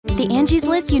The Angie's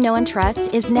List you know and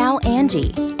trust is now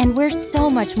Angie, and we're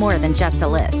so much more than just a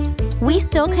list. We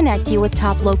still connect you with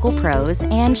top local pros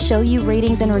and show you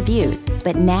ratings and reviews,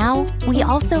 but now we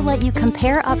also let you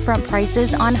compare upfront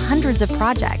prices on hundreds of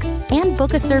projects and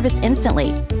book a service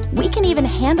instantly. We can even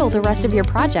handle the rest of your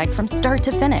project from start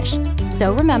to finish.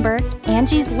 So remember,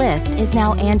 Angie's List is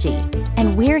now Angie,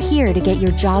 and we're here to get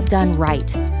your job done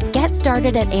right. Get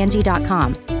started at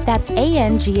Angie.com. That's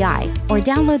ANGI, or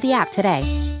download the app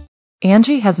today.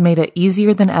 Angie has made it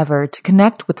easier than ever to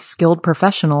connect with skilled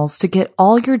professionals to get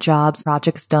all your jobs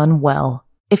projects done well.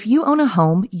 If you own a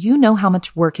home, you know how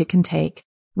much work it can take,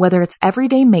 whether it's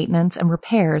everyday maintenance and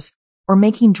repairs or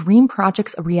making dream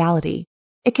projects a reality.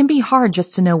 It can be hard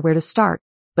just to know where to start,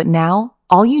 but now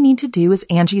all you need to do is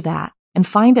Angie that and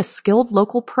find a skilled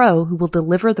local pro who will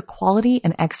deliver the quality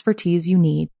and expertise you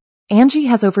need. Angie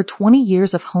has over 20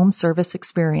 years of home service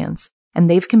experience, and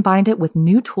they've combined it with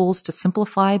new tools to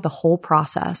simplify the whole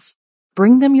process.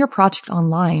 Bring them your project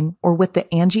online or with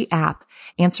the Angie app,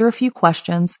 answer a few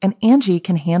questions, and Angie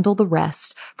can handle the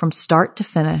rest from start to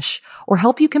finish, or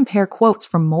help you compare quotes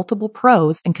from multiple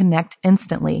pros and connect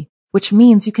instantly, which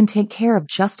means you can take care of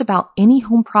just about any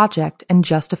home project in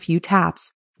just a few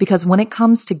taps. Because when it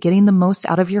comes to getting the most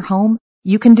out of your home,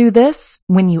 you can do this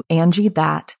when you Angie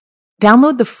that.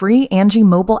 Download the free Angie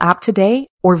mobile app today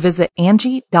or visit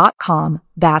Angie.com.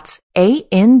 That's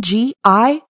ANGI.com.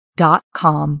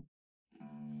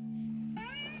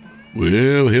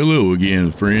 Well, hello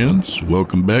again, friends.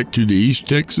 Welcome back to the East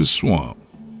Texas Swamp.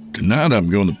 Tonight I'm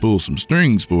going to pull some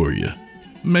strings for you.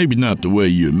 Maybe not the way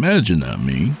you imagine,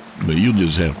 but you'll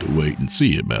just have to wait and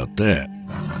see about that.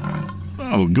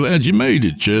 Oh, glad you made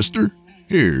it, Chester.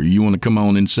 Here, you want to come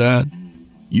on inside?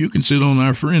 You can sit on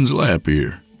our friend's lap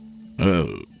here.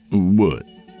 What?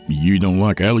 You don't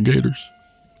like alligators?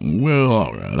 Well,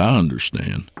 all right, I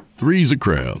understand. Three's a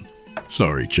crowd.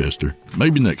 Sorry, Chester.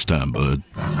 Maybe next time, bud.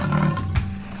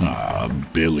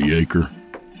 Bellyacre.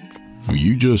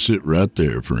 You just sit right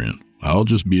there, friend. I'll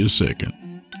just be a second.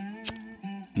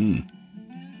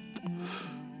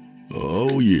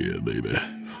 Oh, yeah, baby.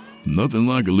 Nothing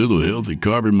like a little healthy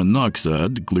carbon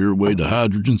monoxide to clear away the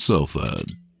hydrogen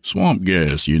sulfide. Swamp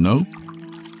gas, you know.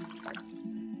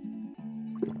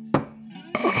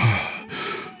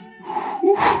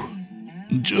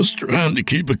 Just trying to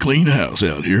keep a clean house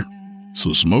out here.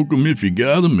 So smoke 'em if you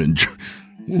got 'em and...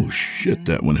 Oh, shit,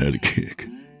 that one had a kick.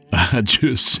 I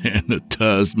just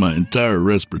sanitized my entire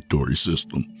respiratory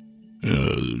system.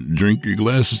 Drink your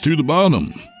glasses to the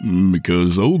bottom,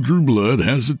 because old Drew Blood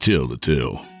has a tale to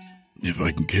tell. If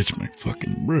I can catch my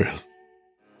fucking breath.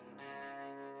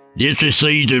 This is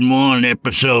Season 1,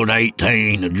 Episode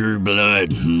 18 of Drew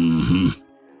Blood.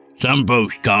 Some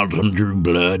folks call him Drew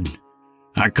Blood.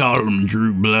 I call him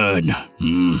Drew Blood.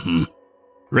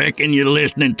 Reckon you're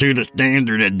listening to the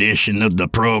standard edition of the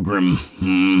program.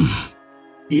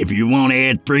 If you want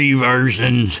ad-free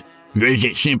versions,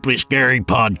 visit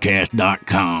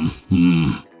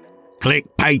simplyscarypodcast.com. Click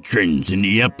Patrons in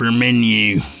the upper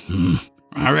menu.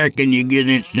 I reckon you get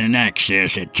instant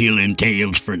access at Chillin'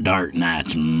 Tales for Dark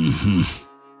Nights.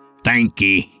 Thank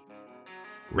you.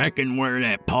 Reckon where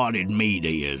that potted meat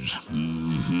is.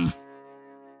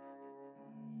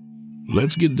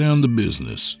 Let's get down to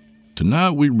business.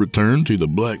 Tonight we return to the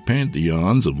Black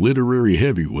Pantheons of literary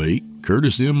heavyweight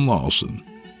Curtis M. Lawson,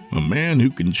 a man who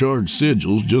can charge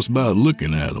sigils just by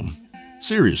looking at them.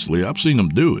 Seriously, I've seen him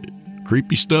do it.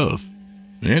 Creepy stuff.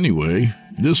 Anyway,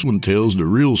 this one tells the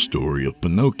real story of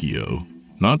Pinocchio,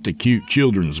 not the cute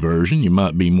children's version you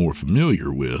might be more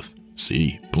familiar with.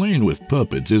 See, playing with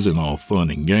puppets isn't all fun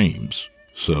and games.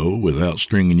 So, without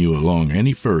stringing you along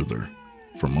any further,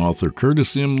 from author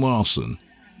Curtis M. Lawson,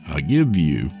 I give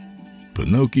you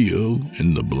Pinocchio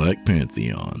in the Black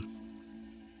Pantheon.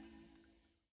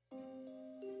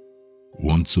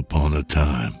 Once upon a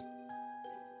time,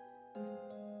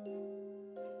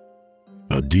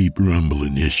 a deep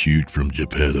rumbling issued from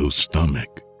Geppetto's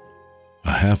stomach.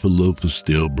 A half a loaf of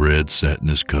stale bread sat in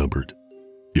his cupboard.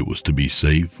 It was to be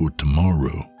saved for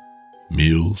tomorrow.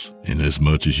 Meals,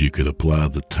 inasmuch as you could apply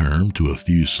the term to a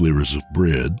few slivers of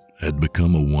bread, had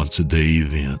become a once-a-day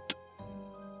event.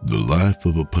 The life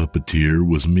of a puppeteer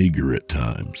was meager at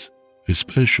times,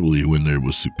 especially when there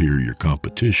was superior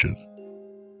competition.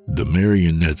 The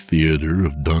Marionette Theater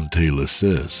of Dante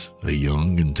Lassesse, a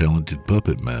young and talented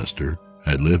puppet master,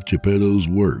 had left Geppetto's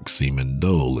work seeming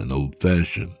dull and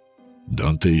old-fashioned.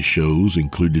 Dante's shows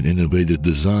included innovative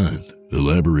design,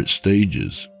 elaborate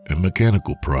stages, and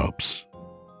mechanical props,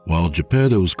 while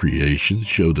Geppetto's creations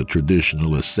showed a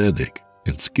traditional aesthetic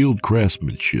and skilled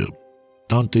craftsmanship.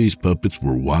 Dante's puppets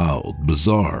were wild,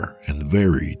 bizarre, and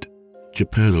varied,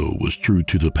 Geppetto was true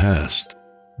to the past.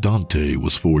 Dante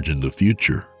was forging the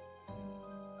future.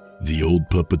 The old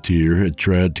puppeteer had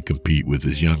tried to compete with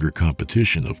his younger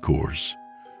competition, of course.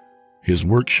 His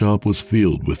workshop was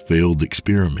filled with failed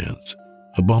experiments,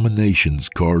 abominations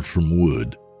carved from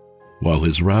wood. While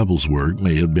his rival's work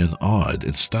may have been odd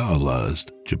and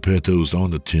stylized, Geppetto's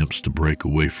own attempts to break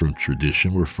away from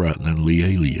tradition were frighteningly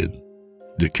alien.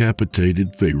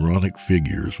 Decapitated pharaonic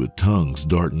figures with tongues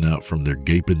darting out from their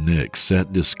gaping necks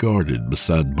sat discarded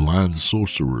beside blind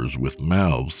sorcerers with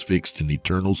mouths fixed in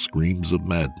eternal screams of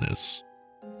madness.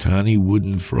 Tiny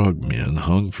wooden frogmen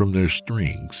hung from their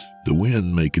strings, the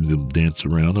wind making them dance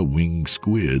around a winged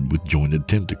squid with jointed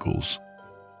tentacles.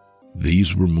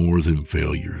 These were more than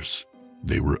failures.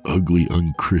 They were ugly,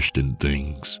 unchristian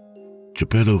things.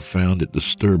 Geppetto found it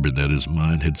disturbing that his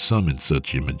mind had summoned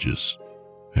such images.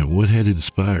 And what had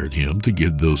inspired him to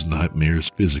give those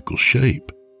nightmares physical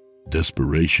shape?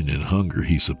 Desperation and hunger,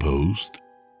 he supposed.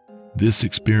 This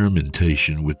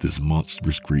experimentation with his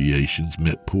monstrous creations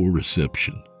met poor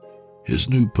reception. His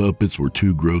new puppets were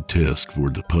too grotesque for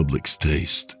the public's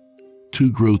taste,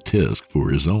 too grotesque for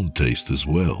his own taste as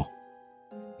well.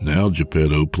 Now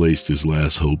Geppetto placed his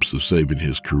last hopes of saving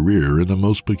his career in a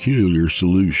most peculiar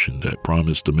solution that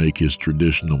promised to make his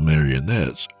traditional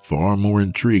marionettes far more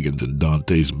intriguing than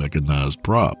Dante's mechanized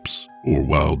props or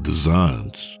wild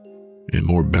designs. In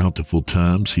more bountiful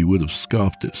times he would have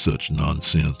scoffed at such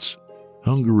nonsense.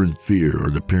 Hunger and fear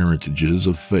are the parentages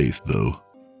of faith, though.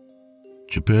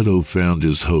 Geppetto found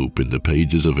his hope in the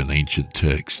pages of an ancient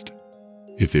text.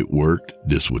 If it worked,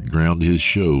 this would ground his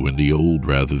show in the old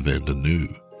rather than the new.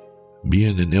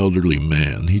 Being an elderly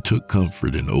man, he took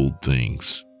comfort in old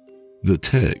things. The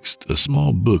text, a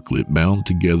small booklet bound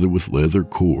together with leather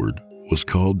cord, was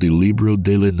called the Libro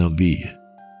delle Navi.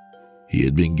 He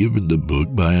had been given the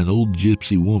book by an old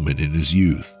gypsy woman in his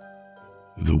youth.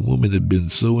 The woman had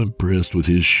been so impressed with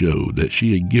his show that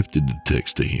she had gifted the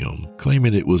text to him,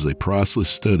 claiming it was a priceless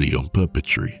study on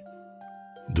puppetry.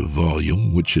 The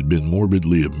volume, which had been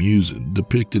morbidly amusing,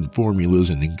 depicted formulas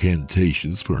and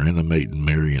incantations for animating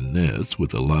marionettes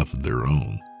with a life of their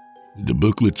own. The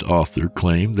booklet's author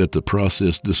claimed that the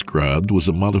process described was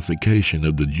a modification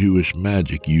of the Jewish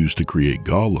magic used to create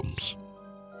golems.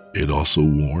 It also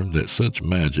warned that such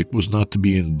magic was not to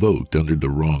be invoked under the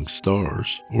wrong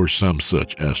stars or some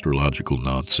such astrological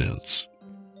nonsense.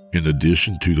 In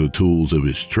addition to the tools of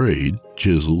his trade,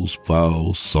 chisels,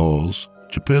 files, saws,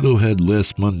 Geppetto had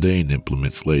less mundane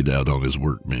implements laid out on his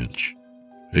workbench.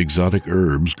 Exotic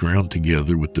herbs ground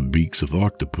together with the beaks of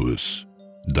octopus,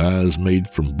 dyes made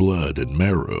from blood and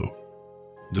marrow.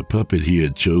 The puppet he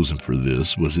had chosen for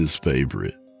this was his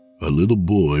favorite, a little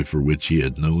boy for which he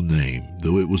had no name,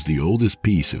 though it was the oldest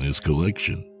piece in his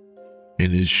collection.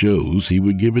 In his shows, he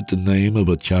would give it the name of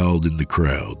a child in the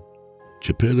crowd.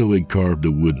 Geppetto had carved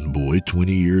a wooden boy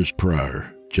 20 years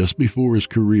prior, just before his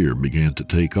career began to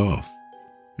take off.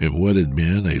 In what had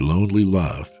been a lonely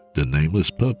life, the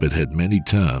nameless puppet had many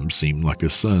times seemed like a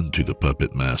son to the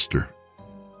puppet master.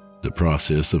 The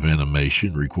process of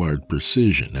animation required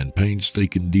precision and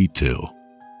painstaking detail.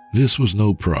 This was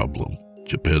no problem.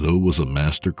 Geppetto was a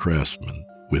master craftsman,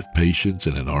 with patience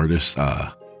and an artist's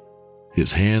eye.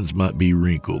 His hands might be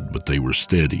wrinkled, but they were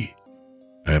steady.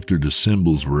 After the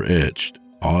symbols were etched,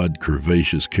 odd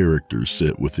curvaceous characters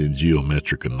set within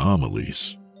geometric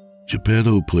anomalies,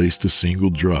 Geppetto placed a single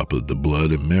drop of the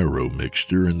blood and marrow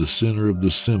mixture in the center of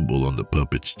the symbol on the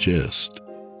puppet's chest.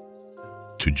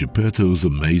 To Geppetto's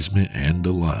amazement and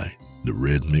delight, the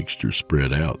red mixture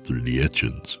spread out through the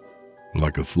etchings.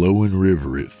 Like a flowing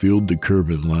river, it filled the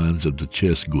curving lines of the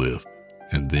chest glyph,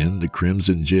 and then the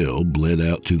crimson gel bled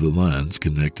out to the lines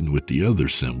connecting with the other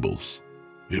symbols.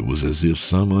 It was as if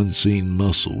some unseen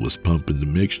muscle was pumping the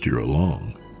mixture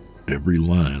along. Every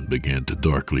line began to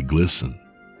darkly glisten.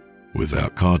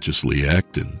 Without consciously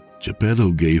acting,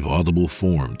 Geppetto gave audible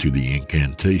form to the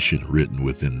incantation written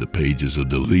within the pages of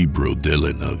the Libro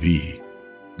delle Navi.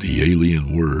 The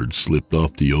alien words slipped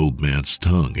off the old man's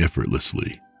tongue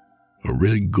effortlessly. A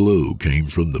red glow came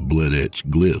from the blood-etched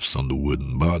glyphs on the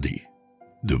wooden body.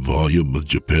 The volume of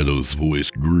Geppetto's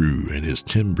voice grew and his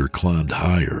timbre climbed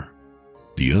higher.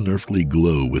 The unearthly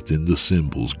glow within the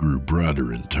symbols grew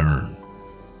brighter in turn.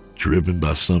 Driven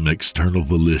by some external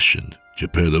volition,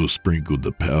 Geppetto sprinkled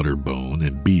the powder bone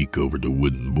and beak over the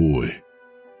wooden boy.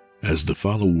 As the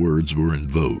final words were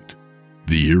invoked,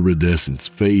 the iridescence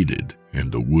faded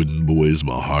and the wooden boy's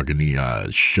mahogany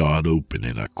eyes shot open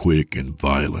in a quick and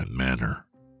violent manner.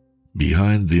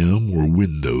 Behind them were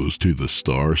windows to the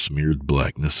star-smeared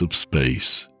blackness of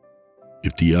space.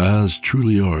 If the eyes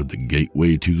truly are the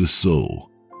gateway to the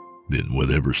soul, Then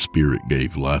whatever spirit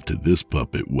gave life to this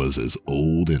puppet was as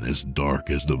old and as dark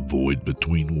as the void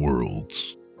between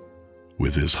worlds.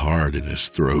 With his heart in his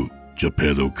throat,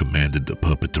 Geppetto commanded the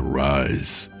puppet to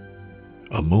rise.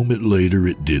 A moment later,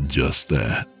 it did just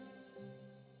that.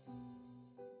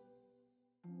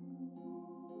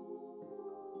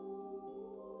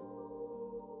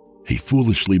 He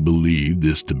foolishly believed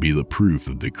this to be the proof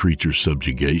of the creature's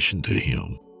subjugation to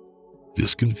him.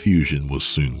 This confusion was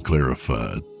soon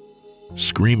clarified.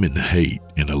 Screaming hate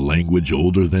in a language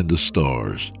older than the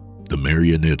stars, the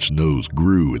marionette's nose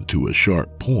grew into a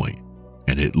sharp point,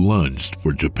 and it lunged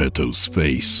for Geppetto's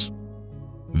face.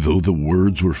 Though the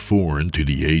words were foreign to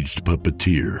the aged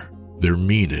puppeteer, their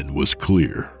meaning was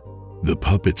clear. The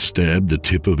puppet stabbed the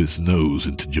tip of his nose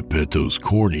into Geppetto's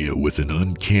cornea with an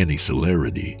uncanny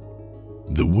celerity.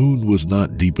 The wound was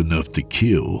not deep enough to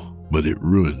kill, but it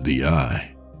ruined the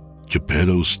eye.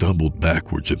 Geppetto stumbled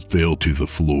backwards and fell to the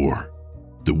floor.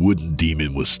 The wooden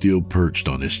demon was still perched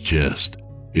on his chest.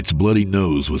 Its bloody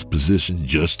nose was positioned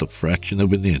just a fraction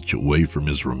of an inch away from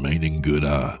his remaining good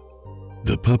eye.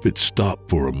 The puppet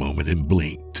stopped for a moment and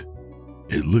blinked.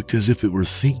 It looked as if it were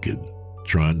thinking,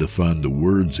 trying to find the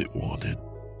words it wanted.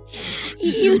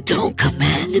 You don't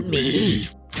command me,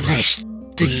 flesh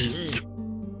thing.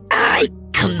 I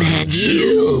command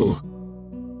you.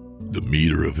 The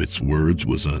meter of its words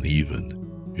was uneven.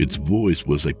 Its voice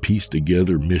was a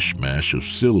pieced-together mishmash of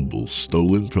syllables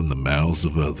stolen from the mouths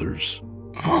of others.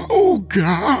 Oh,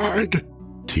 God!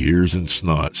 Tears and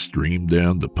snot streamed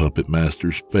down the puppet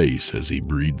master's face as he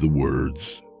breathed the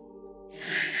words.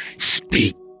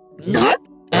 Speak not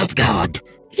of God.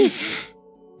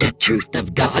 The truth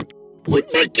of God would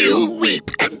make you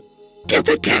weep and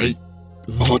defecate,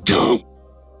 mortal.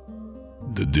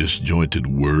 The disjointed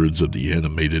words of the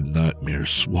animated nightmare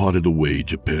swatted away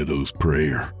Geppetto's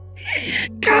prayer.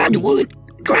 God would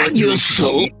grind your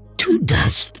soul to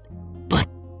dust, but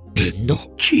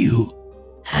Pinocchio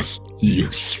has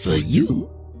use for you.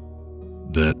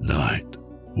 That night,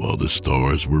 while the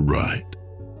stars were right,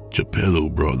 Geppetto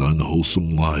brought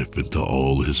unwholesome life into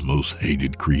all his most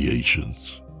hated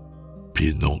creations.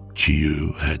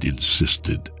 Pinocchio had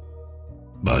insisted.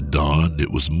 By dawn, it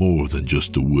was more than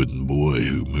just a wooden boy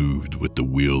who moved with the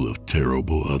will of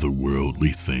terrible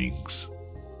otherworldly things.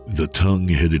 The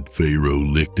tongue-headed pharaoh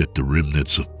licked at the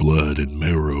remnants of blood and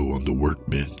marrow on the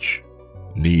workbench.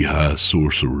 Knee-high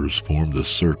sorcerers formed a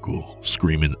circle,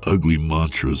 screaming ugly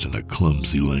mantras in a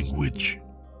clumsy language.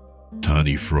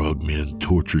 Tiny frogmen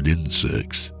tortured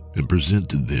insects and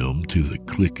presented them to the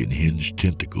clicking hinged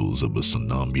tentacles of a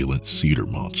somnambulant cedar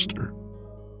monster.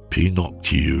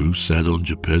 Pinocchio sat on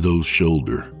Geppetto's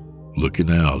shoulder,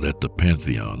 looking out at the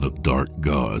pantheon of dark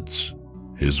gods.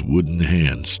 His wooden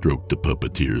hand stroked the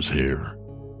puppeteer's hair.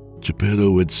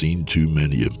 Geppetto had seen too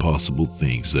many impossible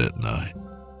things that night,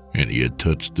 and he had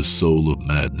touched the soul of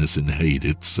madness and hate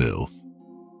itself.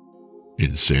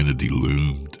 Insanity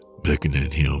loomed,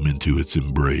 beckoning him into its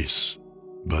embrace,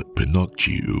 but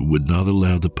Pinocchio would not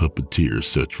allow the puppeteer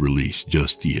such release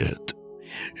just yet.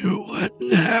 What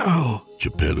now?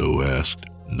 Geppetto asked,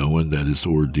 knowing that his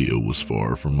ordeal was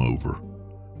far from over.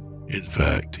 In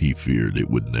fact, he feared it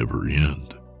would never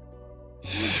end.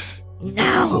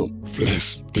 Now,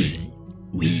 flesh thing,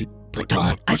 we put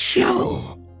on a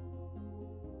show.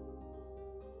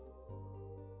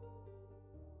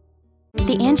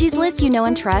 The Angie's List you know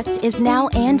and trust is now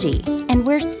Angie, and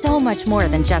we're so much more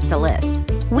than just a list.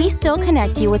 We still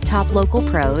connect you with top local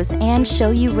pros and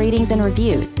show you ratings and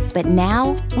reviews, but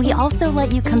now we also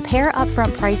let you compare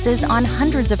upfront prices on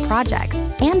hundreds of projects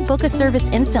and book a service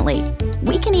instantly.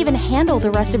 We can even handle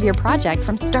the rest of your project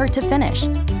from start to finish.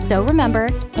 So remember,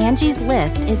 Angie's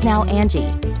List is now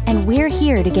Angie, and we're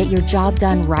here to get your job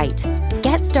done right.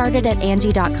 Get started at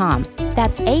Angie.com.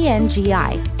 That's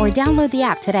ANGI, or download the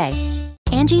app today.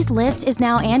 Angie's List is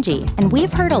now Angie, and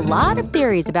we've heard a lot of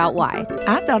theories about why.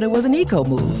 I thought it was an eco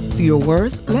move. Fewer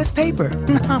words, less paper.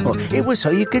 No, it was so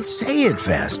you could say it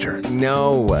faster.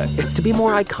 No, it's to be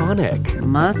more iconic.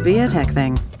 Must be a tech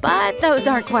thing. But those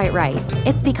aren't quite right.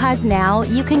 It's because now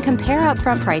you can compare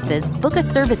upfront prices, book a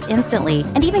service instantly,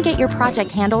 and even get your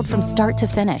project handled from start to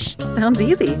finish. Sounds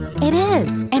easy. It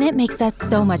is, and it makes us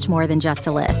so much more than just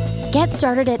a list. Get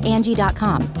started at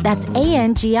Angie.com. That's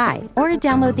ANGI, or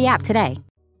download the app today.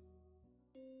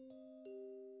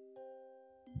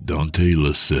 Dante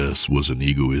Lassesse was an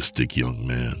egoistic young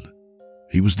man.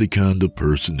 He was the kind of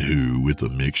person who, with a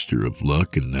mixture of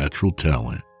luck and natural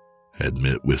talent, had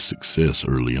met with success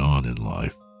early on in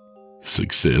life.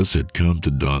 Success had come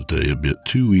to Dante a bit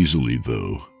too easily,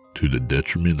 though, to the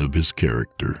detriment of his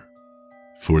character.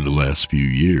 For the last few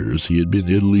years, he had been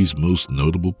Italy's most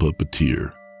notable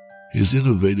puppeteer. His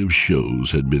innovative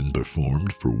shows had been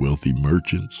performed for wealthy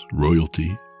merchants,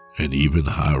 royalty, and even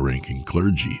high-ranking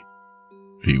clergy.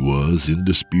 He was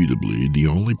indisputably the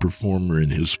only performer in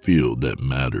his field that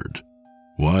mattered.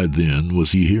 Why then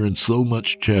was he hearing so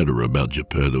much chatter about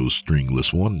Geppetto's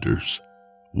stringless wonders?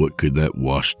 What could that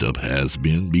washed-up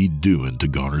has-been be doing to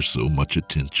garner so much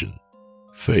attention?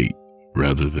 Fate,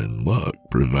 rather than luck,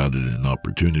 provided an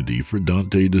opportunity for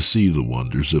Dante to see the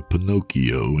wonders of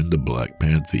Pinocchio in the Black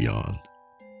Pantheon.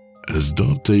 As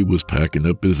Dante was packing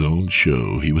up his own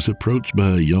show, he was approached by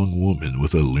a young woman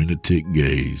with a lunatic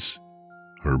gaze.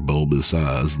 Her bulbous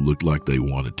eyes looked like they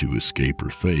wanted to escape her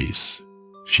face.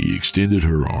 She extended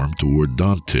her arm toward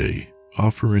Dante,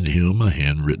 offering him a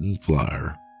handwritten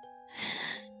flyer.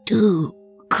 "Do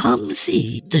come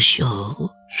see the show,"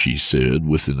 she said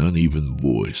with an uneven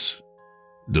voice.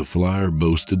 The flyer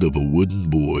boasted of a wooden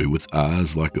boy with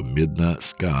eyes like a midnight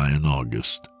sky in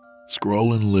August.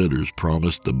 Scrawling letters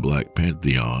promised the Black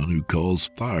Pantheon who calls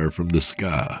fire from the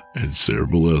sky, and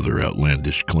several other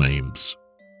outlandish claims.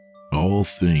 All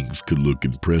things could look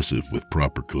impressive with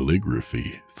proper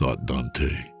calligraphy, thought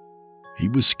Dante. He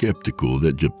was skeptical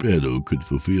that Geppetto could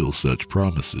fulfill such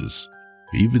promises.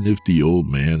 Even if the old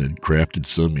man had crafted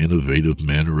some innovative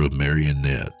manner of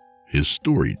marionette, his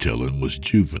storytelling was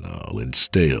juvenile and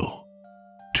stale.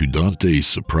 To Dante's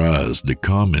surprise, the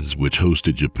commons which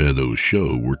hosted Geppetto's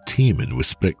show were teeming with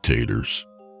spectators.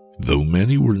 Though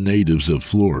many were natives of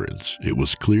Florence, it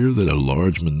was clear that a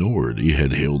large minority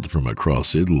had hailed from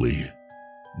across Italy.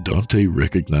 Dante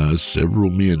recognized several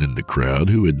men in the crowd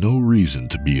who had no reason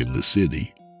to be in the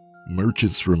city.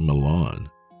 Merchants from Milan,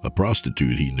 a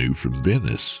prostitute he knew from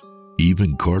Venice.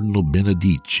 Even Cardinal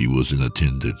Benedici was in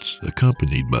attendance,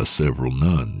 accompanied by several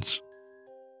nuns.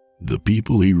 The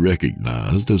people he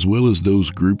recognized, as well as those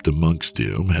grouped amongst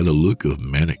him, had a look of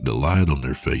manic delight on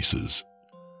their faces.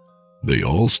 They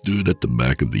all stood at the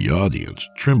back of the audience,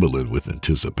 trembling with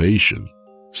anticipation.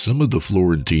 Some of the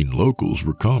Florentine locals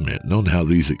were commenting on how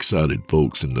these excited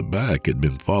folks in the back had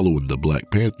been following the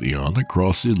Black Pantheon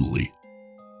across Italy.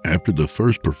 After the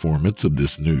first performance of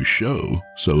this new show,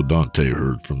 so Dante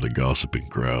heard from the gossiping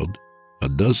crowd, a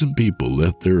dozen people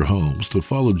left their homes to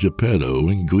follow Geppetto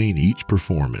and glean each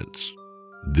performance.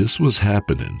 This was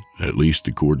happening, at least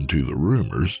according to the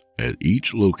rumors, at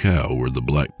each locale where the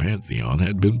Black Pantheon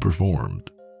had been performed.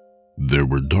 There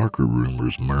were darker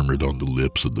rumors murmured on the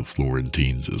lips of the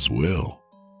Florentines as well.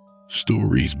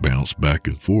 Stories bounced back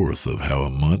and forth of how a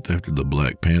month after the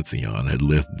Black Pantheon had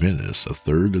left Venice, a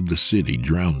third of the city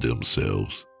drowned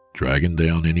themselves, dragging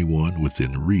down anyone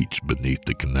within reach beneath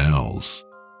the canals.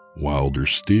 Wilder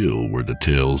still were the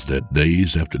tales that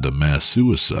days after the mass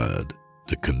suicide,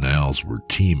 the canals were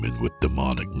teeming with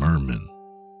demonic mermen.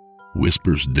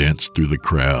 Whispers danced through the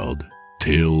crowd,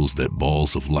 tales that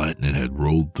balls of lightning had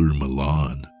rolled through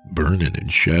Milan, burning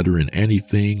and shattering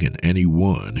anything and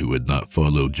anyone who had not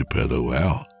followed Geppetto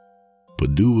out.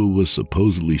 Padua was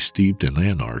supposedly steeped in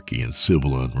anarchy and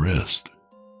civil unrest.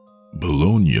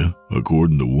 Bologna,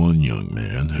 according to one young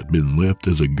man, had been left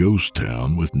as a ghost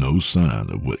town with no sign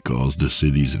of what caused the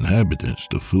city's inhabitants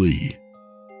to flee.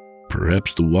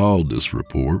 Perhaps the wildest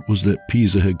report was that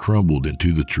Pisa had crumbled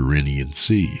into the Tyrrhenian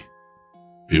Sea.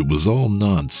 It was all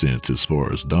nonsense as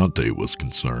far as Dante was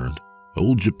concerned.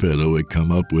 Old Geppetto had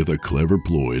come up with a clever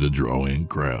ploy to draw in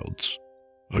crowds.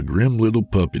 A grim little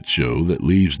puppet show that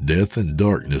leaves death and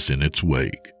darkness in its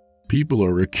wake. People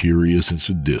are a curious and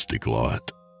sadistic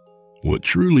lot. What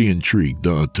truly intrigued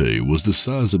Dante was the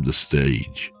size of the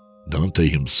stage. Dante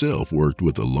himself worked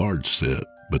with a large set,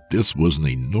 but this was an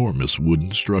enormous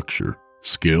wooden structure,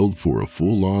 scaled for a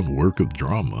full-on work of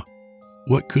drama.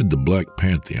 What could the Black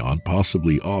Pantheon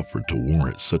possibly offer to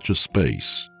warrant such a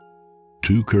space?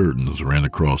 2 curtains ran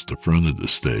across the front of the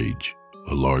stage.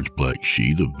 A large black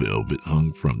sheet of velvet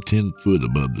hung from 10 foot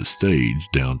above the stage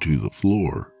down to the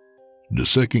floor. The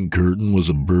second curtain was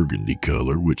a burgundy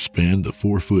color which spanned a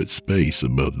 4-foot space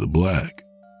above the black.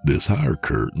 This higher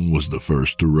curtain was the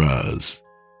first to rise.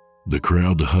 The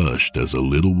crowd hushed as a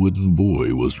little wooden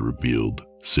boy was revealed,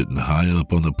 sitting high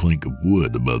up on a plank of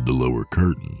wood above the lower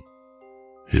curtain.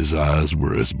 His eyes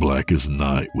were as black as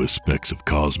night with specks of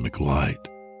cosmic light.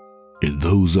 In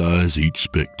those eyes each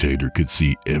spectator could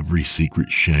see every secret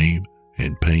shame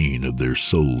and pain of their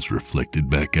souls reflected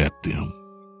back at them.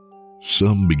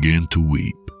 Some began to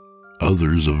weep,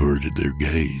 others averted their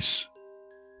gaze.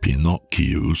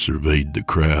 Pinocchio surveyed the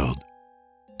crowd.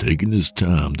 Taking his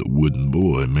time, the wooden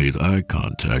boy made eye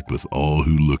contact with all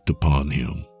who looked upon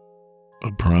him.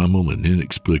 A primal and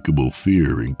inexplicable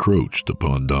fear encroached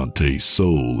upon Dante's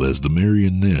soul as the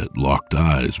marionette locked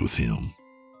eyes with him.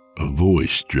 A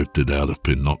voice drifted out of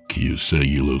Pinocchio's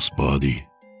cellulose body.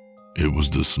 It was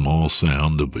the small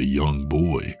sound of a young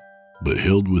boy, but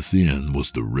held within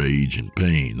was the rage and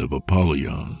pain of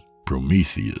Apollyon,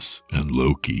 Prometheus, and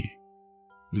Loki.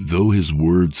 Though his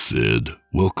words said,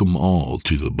 "Welcome all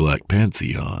to the Black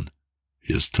Pantheon,"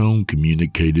 his tone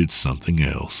communicated something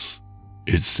else.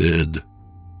 It said,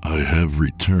 "I have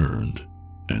returned,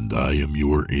 and I am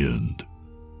your end."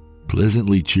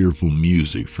 Pleasantly cheerful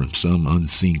music from some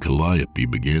unseen calliope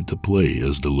began to play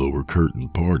as the lower curtain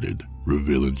parted,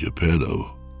 revealing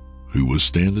Geppetto, who was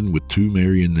standing with two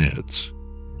marionettes.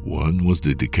 One was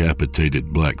the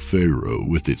decapitated Black Pharaoh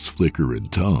with its flickering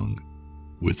tongue.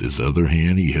 With his other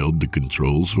hand he held the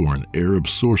controls for an Arab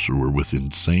sorcerer with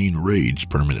insane rage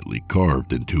permanently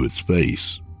carved into its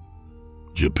face.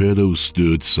 Geppetto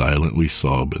stood silently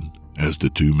sobbing as the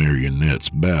two marionettes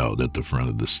bowed at the front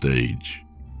of the stage.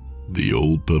 The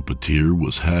old puppeteer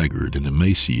was haggard and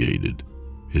emaciated.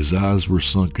 His eyes were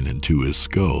sunken into his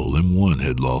skull, and one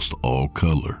had lost all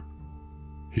color.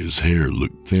 His hair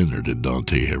looked thinner than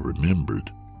Dante had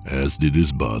remembered, as did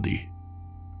his body.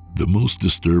 The most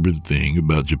disturbing thing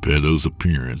about Geppetto's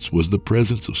appearance was the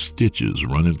presence of stitches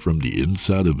running from the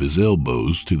inside of his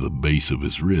elbows to the base of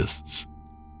his wrists.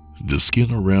 The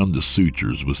skin around the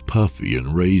sutures was puffy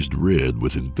and raised red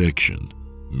with infection.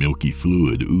 Milky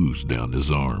fluid oozed down his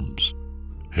arms.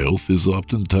 Health is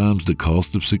oftentimes the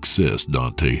cost of success,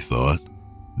 Dante thought.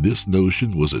 This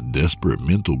notion was a desperate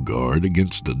mental guard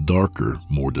against the darker,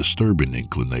 more disturbing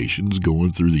inclinations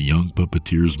going through the young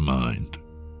puppeteer's mind.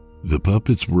 The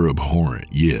puppets were abhorrent,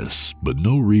 yes, but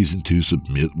no reason to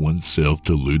submit oneself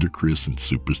to ludicrous and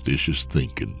superstitious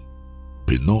thinking.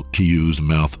 Pinocchio's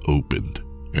mouth opened,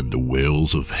 and the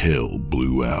wails of hell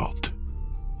blew out.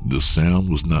 The sound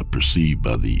was not perceived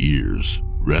by the ears,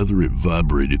 rather it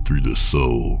vibrated through the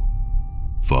soul.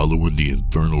 Following the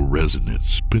infernal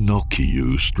resonance,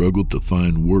 Pinocchio struggled to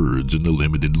find words in the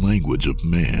limited language of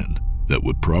man that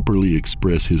would properly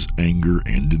express his anger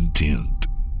and intent.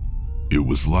 It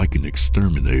was like an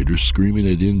exterminator screaming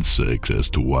at insects as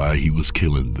to why he was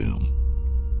killing them.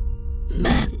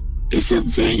 Man is a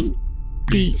vain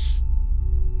beast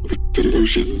with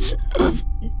delusions of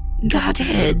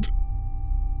Godhead.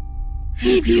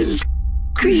 He views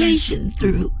creation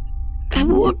through a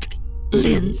warped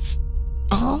lens,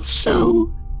 all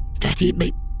so that he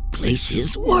may place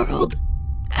his world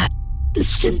at the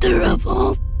center of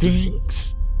all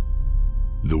things.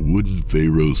 The wooden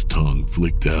pharaoh's tongue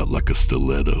flicked out like a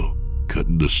stiletto,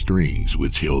 cutting the strings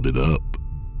which held it up.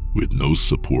 With no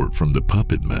support from the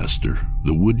puppet master,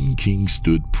 the wooden king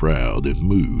stood proud and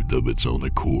moved of its own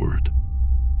accord.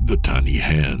 The tiny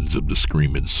hands of the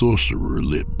screaming sorcerer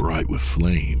lit bright with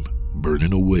flame,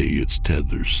 burning away its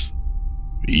tethers.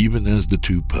 Even as the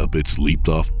two puppets leaped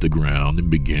off the ground and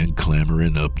began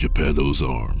clambering up Geppetto's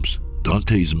arms,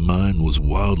 Dante's mind was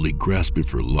wildly grasping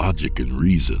for logic and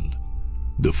reason.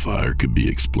 The fire could be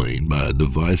explained by a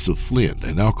device of flint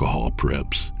and alcohol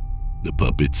preps. The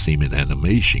puppet's seeming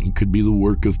animation could be the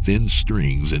work of thin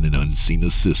strings and an unseen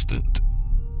assistant.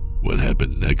 What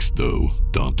happened next, though,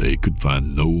 Dante could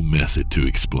find no method to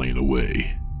explain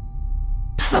away.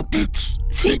 Puppets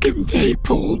thinking they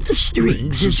pull the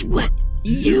strings is what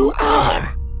you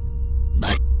are.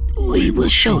 But we will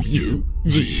show you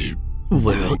the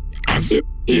world as it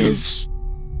is.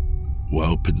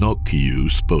 While Pinocchio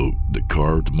spoke, the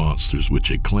carved monsters which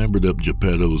had clambered up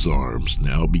Geppetto's arms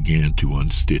now began to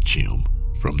unstitch him,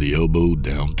 from the elbow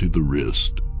down to the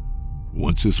wrist.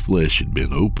 Once his flesh had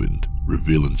been opened,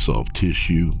 revealing soft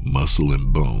tissue, muscle,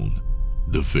 and bone,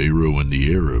 the Pharaoh and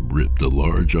the Arab ripped a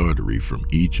large artery from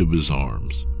each of his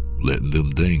arms, letting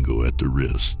them dangle at the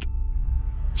wrist.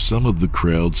 Some of the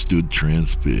crowd stood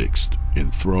transfixed,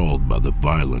 enthralled by the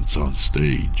violence on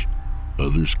stage.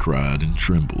 Others cried and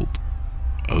trembled.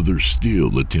 Others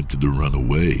still attempted to run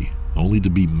away, only to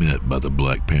be met by the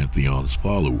Black Pantheon's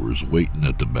followers waiting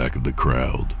at the back of the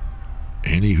crowd.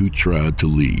 Any who tried to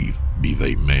leave, be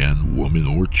they man, woman,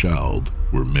 or child,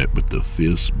 were met with the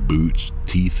fists, boots,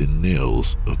 teeth, and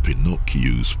nails of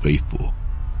Pinocchio's faithful.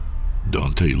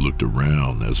 Dante looked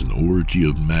around as an orgy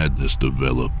of madness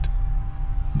developed.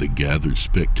 The gathered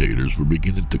spectators were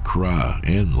beginning to cry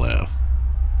and laugh.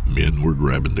 Men were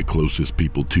grabbing the closest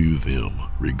people to them,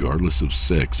 regardless of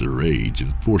sex or age,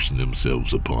 and forcing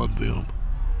themselves upon them.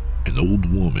 An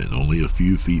old woman only a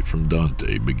few feet from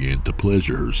Dante began to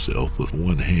pleasure herself with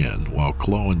one hand while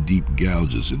clawing deep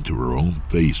gouges into her own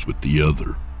face with the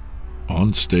other.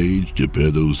 On stage,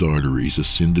 Geppetto's arteries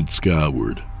ascended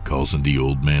skyward, causing the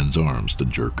old man's arms to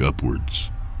jerk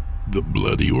upwards. The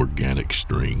bloody organic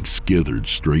string skithered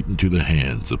straight into the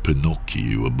hands of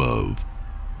Pinocchio above.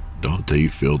 Dante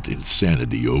felt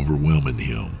insanity overwhelming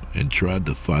him and tried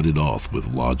to fight it off with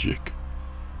logic.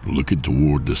 Looking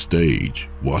toward the stage,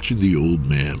 watching the old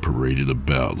man paraded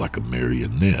about like a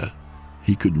marionette,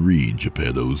 he could read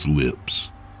Geppetto's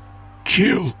lips.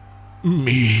 Kill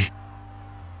me.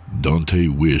 Dante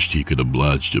wished he could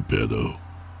oblige Geppetto.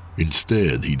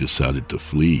 Instead, he decided to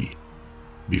flee.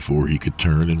 Before he could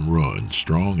turn and run,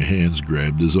 strong hands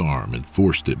grabbed his arm and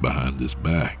forced it behind his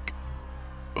back.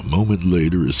 A moment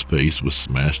later, his face was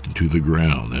smashed into the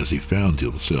ground as he found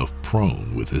himself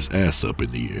prone with his ass up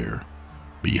in the air.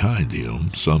 Behind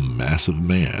him, some massive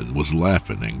man was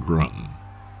laughing and grunting.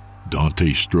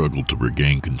 Dante struggled to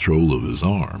regain control of his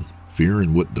arm,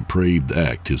 fearing what depraved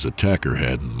act his attacker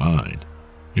had in mind.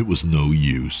 It was no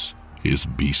use. His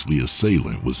beastly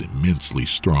assailant was immensely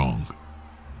strong.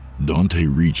 Dante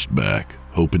reached back,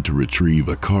 hoping to retrieve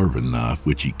a carving knife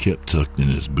which he kept tucked in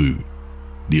his boot.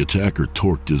 The attacker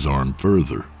torqued his arm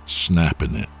further,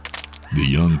 snapping it. The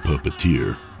young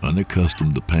puppeteer,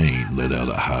 unaccustomed to pain, let out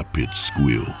a high-pitched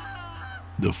squeal.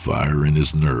 The fire in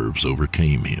his nerves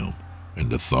overcame him, and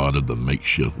the thought of the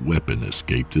makeshift weapon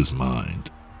escaped his mind.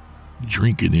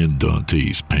 Drinking in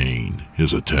Dante's pain,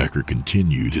 his attacker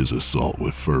continued his assault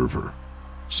with fervor.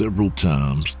 Several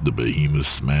times, the behemoth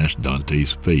smashed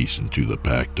Dante's face into the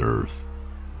packed earth.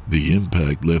 The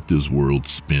impact left his world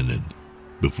spinning.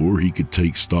 Before he could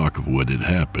take stock of what had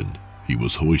happened, he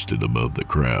was hoisted above the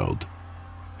crowd.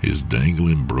 His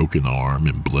dangling broken arm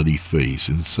and bloody face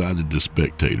incited the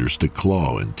spectators to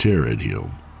claw and tear at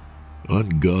him.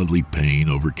 Ungodly pain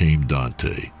overcame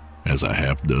Dante, as a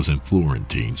half-dozen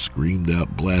Florentines screamed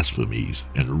out blasphemies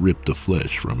and ripped the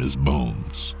flesh from his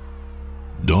bones.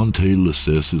 Dante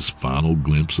Licesse's final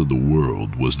glimpse of the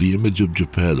world was the image of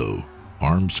Geppetto,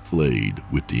 arms flayed,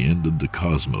 with the end of the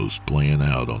cosmos playing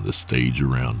out on the stage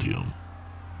around him.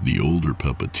 The older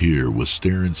puppeteer was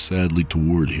staring sadly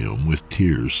toward him with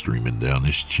tears streaming down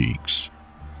his cheeks.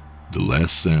 The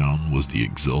last sound was the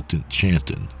exultant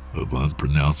chanting of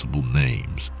unpronounceable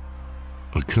names,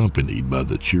 accompanied by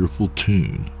the cheerful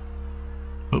tune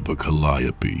of a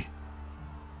calliope.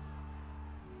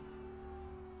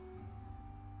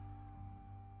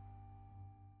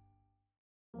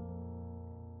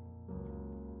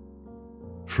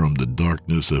 From the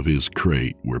darkness of his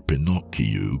crate where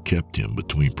Pinocchio kept him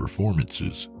between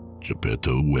performances,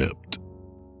 Geppetto wept.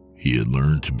 He had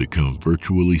learned to become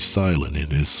virtually silent in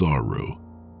his sorrow.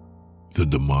 The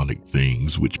demonic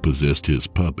things which possessed his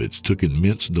puppets took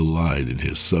immense delight in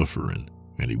his suffering,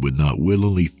 and he would not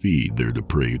willingly feed their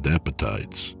depraved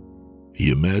appetites.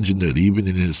 He imagined that even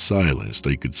in his silence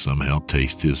they could somehow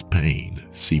taste his pain,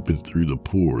 seeping through the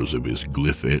pores of his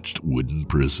glyph-etched wooden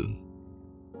prison.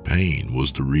 Pain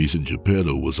was the reason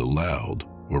Geppetto was allowed,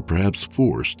 or perhaps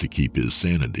forced, to keep his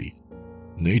sanity.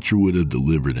 Nature would have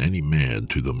delivered any man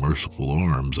to the merciful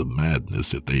arms of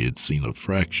madness if they had seen a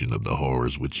fraction of the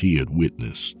horrors which he had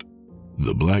witnessed.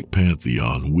 The Black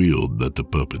Pantheon willed that the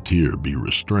puppeteer be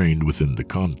restrained within the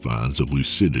confines of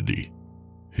lucidity.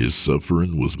 His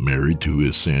suffering was married to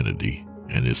his sanity,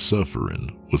 and his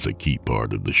suffering was a key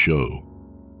part of the show.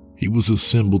 He was a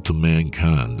symbol to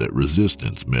mankind that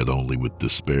resistance met only with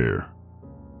despair.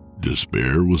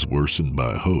 Despair was worsened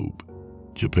by hope.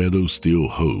 Geppetto still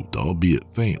hoped, albeit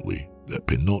faintly, that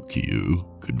Pinocchio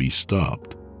could be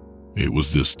stopped. It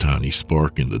was this tiny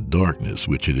spark in the darkness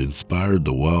which had inspired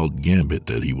the wild gambit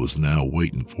that he was now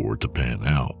waiting for to pan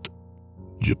out.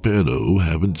 Geppetto,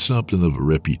 having something of a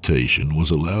reputation,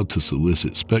 was allowed to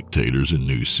solicit spectators in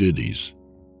new cities.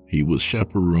 He was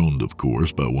chaperoned, of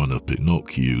course, by one of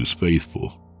Pinocchio's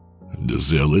faithful. The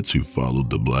zealots who followed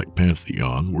the Black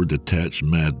Pantheon were detached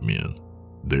madmen.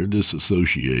 Their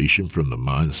disassociation from the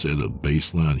mindset of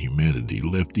baseline humanity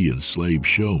left the enslaved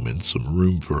showman some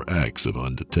room for acts of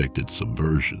undetected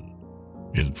subversion.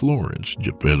 In Florence,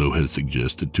 Geppetto had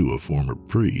suggested to a former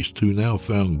priest who now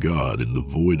found God in the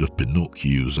void of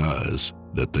Pinocchio's eyes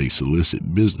that they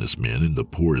solicit businessmen in the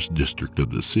poorest district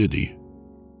of the city.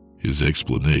 His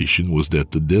explanation was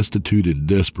that the destitute and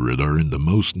desperate are in the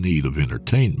most need of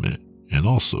entertainment and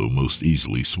also most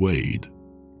easily swayed.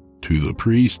 To the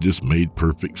priest, this made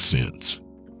perfect sense.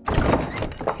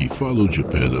 He followed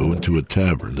Geppetto into a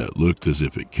tavern that looked as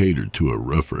if it catered to a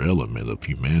rougher element of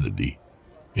humanity.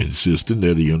 Insisting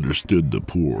that he understood the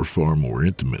poor far more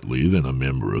intimately than a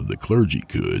member of the clergy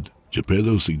could,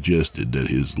 Geppetto suggested that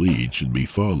his lead should be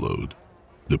followed.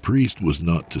 The priest was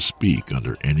not to speak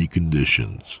under any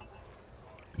conditions.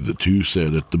 The two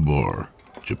sat at the bar.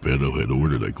 Geppetto had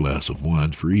ordered a glass of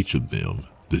wine for each of them,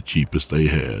 the cheapest they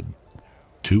had.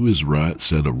 To his right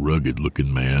sat a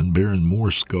rugged-looking man bearing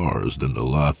more scars than the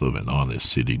life of an honest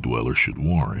city dweller should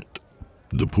warrant.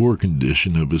 The poor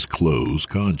condition of his clothes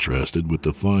contrasted with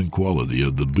the fine quality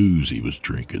of the booze he was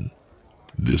drinking.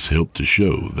 This helped to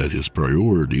show that his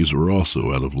priorities were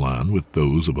also out of line with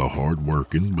those of a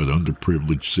hard-working but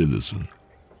underprivileged citizen.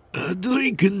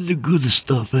 Drinking the good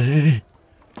stuff, eh?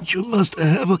 You must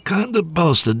have a kind of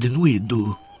bossa than we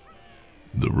do.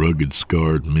 The rugged,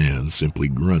 scarred man simply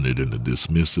grunted in a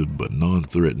dismissive but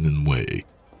non-threatening way.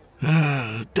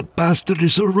 The bastard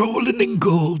is a-rolling in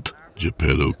gold,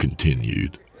 Geppetto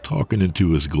continued, talking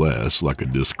into his glass like a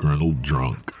disgruntled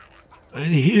drunk.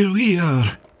 And here we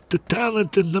are, the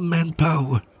talent and the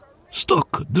manpower,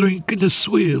 stuck drinking a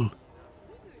swill.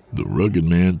 The rugged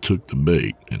man took the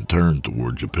bait and turned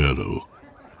toward Geppetto.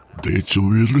 That's a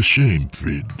real shame,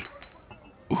 friend.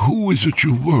 Who is it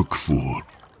you work for?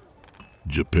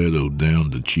 Geppetto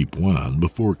downed the cheap wine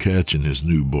before catching his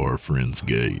new bar friend's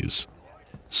gaze.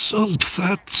 Some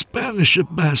fat Spanish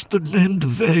bastard named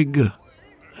Vega.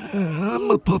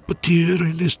 I'm a puppeteer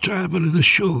and he's traveling the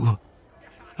show.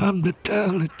 I'm the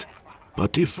talent,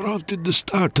 but he fronted the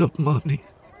startup money.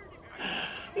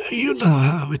 You know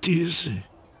how it is.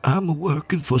 I'm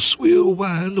working for swill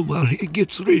wine while he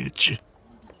gets rich.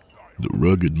 The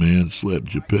rugged man slapped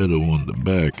Geppetto on the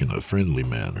back in a friendly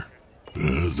manner.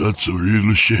 That's a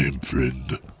real shame,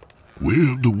 friend.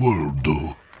 Where the world,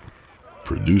 though?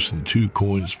 Producing 2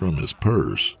 coins from his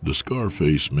purse, the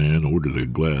Scarface man ordered a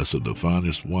glass of the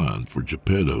finest wine for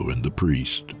Geppetto and the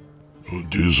priest.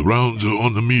 This rounds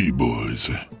on me, boys.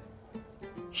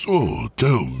 So,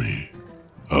 tell me,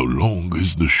 how long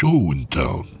is the show in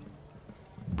town?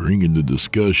 Bringing the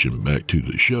discussion back to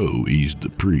the show eased the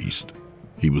priest.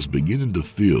 He was beginning to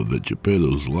feel that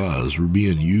Geppetto's lies were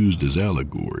being used as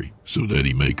allegory so that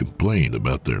he may complain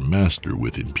about their master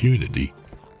with impunity.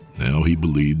 Now he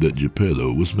believed that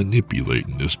Geppetto was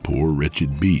manipulating this poor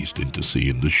wretched beast into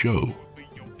seeing the show.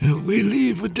 We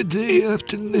leave the day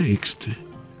after next.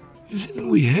 Then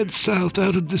we head south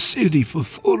out of the city for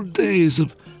 4 days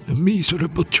of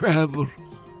miserable travel.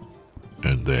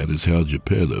 And that is how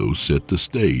Geppetto set the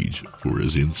stage for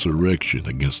his insurrection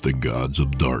against the gods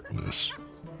of darkness.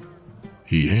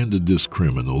 He handed this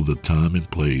criminal the time and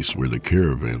place where the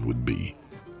caravan would be.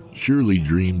 Surely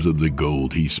dreams of the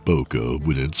gold he spoke of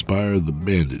would inspire the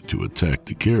bandit to attack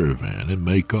the caravan and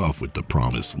make off with the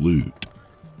promised loot.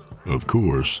 Of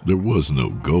course, there was no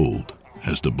gold,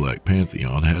 as the Black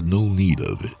Pantheon had no need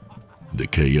of it. The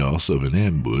chaos of an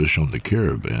ambush on the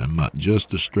caravan might just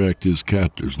distract his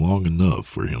captors long enough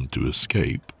for him to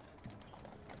escape.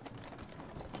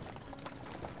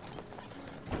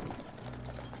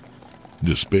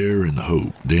 Despair and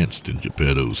hope danced in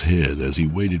Geppetto's head as he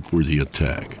waited for the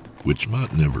attack, which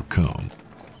might never come.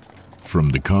 From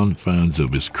the confines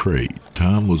of his crate,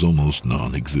 time was almost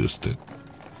non-existent.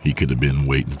 He could have been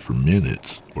waiting for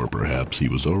minutes, or perhaps he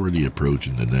was already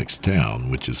approaching the next town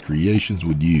which his creations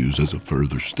would use as a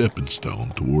further stepping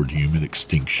stone toward human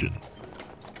extinction.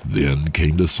 Then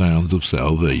came the sounds of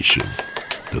salvation,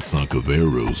 the thunk of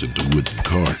arrows into wooden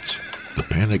carts, the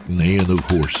panicked neighing of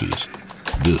horses.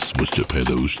 This was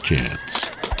Geppetto's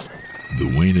chance.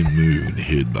 The waning moon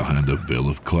hid behind a veil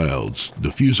of clouds,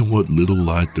 diffusing what little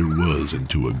light there was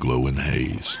into a glowing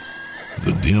haze.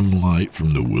 The dim light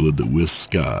from the will-o'-the-wisp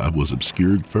sky was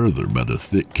obscured further by the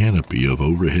thick canopy of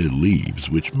overhead leaves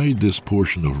which made this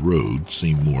portion of road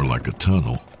seem more like a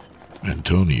tunnel.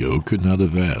 Antonio could not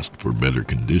have asked for better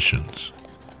conditions.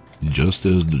 Just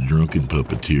as the drunken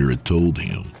puppeteer had told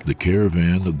him, the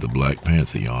caravan of the Black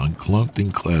Pantheon clunked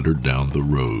and clattered down the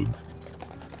road.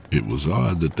 It was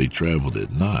odd that they traveled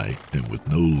at night and with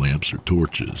no lamps or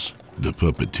torches. The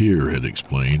puppeteer had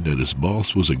explained that his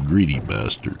boss was a greedy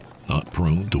bastard, not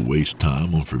prone to waste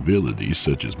time on frivolities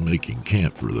such as making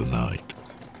camp for the night.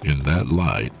 In that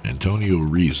light, Antonio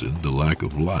reasoned the lack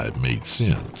of light made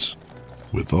sense.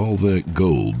 With all that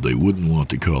gold, they wouldn't want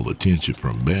to call attention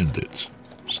from bandits.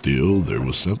 Still, there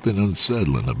was something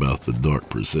unsettling about the dark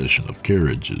procession of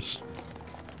carriages.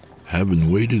 Having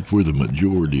waited for the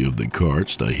majority of the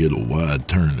carts to hit a wide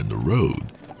turn in the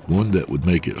road, one that would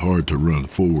make it hard to run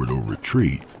forward or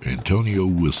retreat, Antonio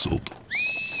whistled.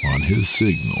 On his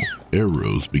signal,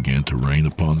 arrows began to rain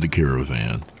upon the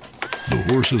caravan. The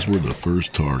horses were the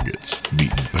first targets,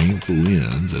 beating painful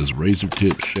ends as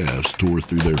razor-tipped shafts tore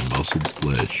through their muscled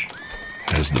flesh.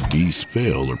 As the beasts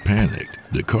fell or panicked,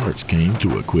 the carts came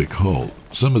to a quick halt,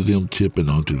 some of them tipping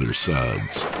onto their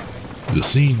sides. The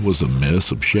scene was a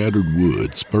mess of shattered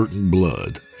wood, spurting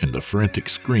blood, and the frantic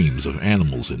screams of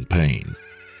animals in pain.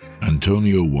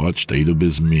 Antonio watched 8 of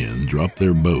his men drop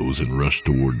their bows and rush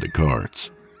toward the carts.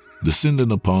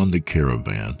 Descending upon the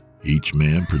caravan, each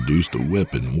man produced a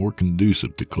weapon more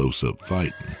conducive to close-up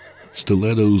fighting,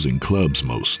 stilettos and clubs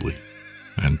mostly.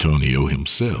 Antonio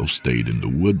himself stayed in the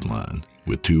wood line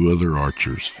with 2 other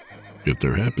archers. If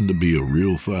there happened to be a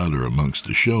real fighter amongst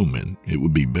the showmen, it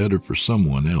would be better for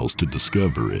someone else to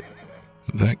discover it.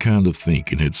 That kind of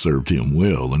thinking had served him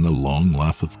well in a long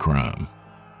life of crime.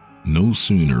 No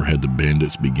sooner had the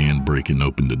bandits began breaking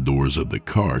open the doors of the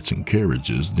carts and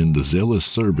carriages than the zealous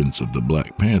servants of the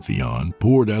Black Pantheon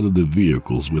poured out of the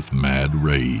vehicles with mad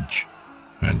rage.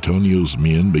 Antonio's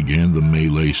men began the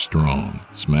melee strong,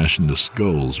 smashing the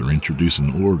skulls or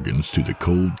introducing organs to the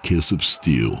cold kiss of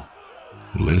steel.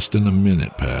 Less than a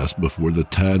minute passed before the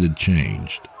tide had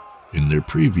changed. In their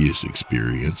previous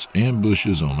experience,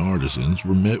 ambushes on artisans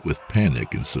were met with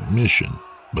panic and submission,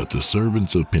 but the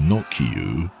servants of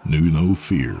Pinocchio knew no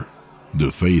fear.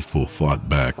 The faithful fought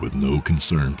back with no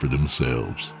concern for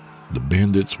themselves. The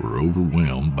bandits were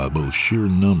overwhelmed by both sheer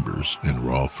numbers and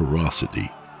raw ferocity.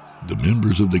 The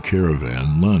members of the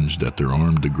caravan lunged at their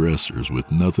armed aggressors with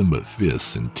nothing but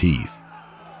fists and teeth.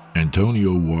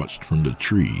 Antonio watched from the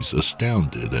trees,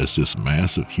 astounded as this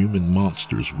mass of human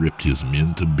monsters ripped his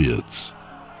men to bits.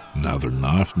 Neither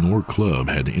knife nor club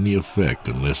had any effect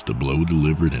unless the blow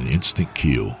delivered an instant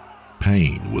kill.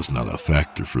 Pain was not a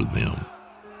factor for them.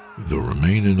 The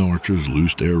remaining archers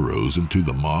loosed arrows into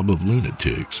the mob of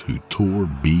lunatics who tore,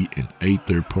 beat, and ate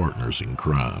their partners in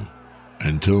crime.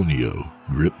 Antonio,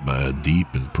 gripped by a deep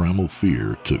and primal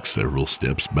fear, took several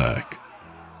steps back.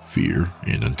 Fear,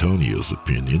 in Antonio's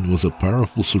opinion, was a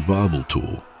powerful survival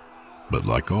tool. But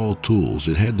like all tools,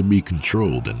 it had to be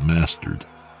controlled and mastered.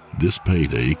 This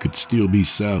payday could still be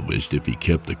salvaged if he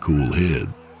kept a cool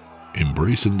head.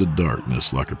 Embracing the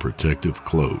darkness like a protective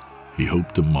cloak, he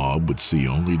hoped the mob would see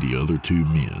only the other 2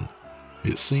 men.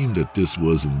 It seemed that this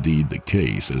was indeed the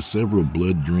case, as several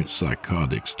blood-drenched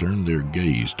psychotics turned their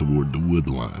gaze toward the wood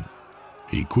line.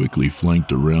 He quickly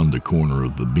flanked around the corner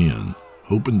of the bend,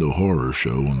 hoping the horror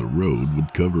show on the road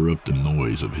would cover up the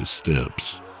noise of his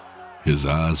steps. His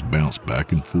eyes bounced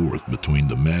back and forth between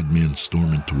the madmen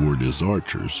storming toward his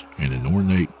archers and an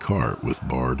ornate cart with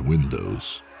barred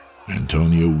windows.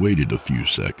 Antonio waited a few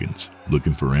seconds,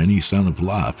 looking for any sign of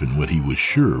life in what he was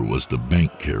sure was the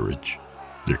bank carriage.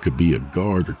 There could be a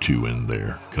guard or 2 in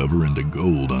there, covering the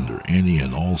gold under any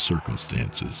and all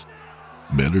circumstances.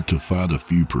 Better to fight a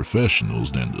few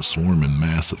professionals than the swarming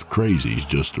mass of crazies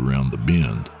just around the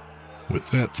bend. With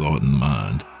that thought in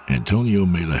mind, Antonio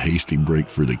made a hasty break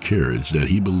for the carriage that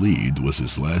he believed was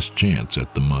his last chance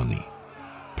at the money.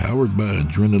 Powered by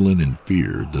adrenaline and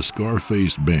fear, the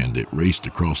scar-faced bandit raced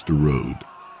across the road.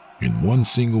 In one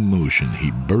single motion,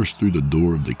 he burst through the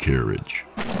door of the carriage.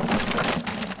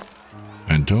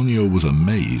 Antonio was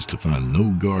amazed to find no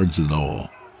guards at all.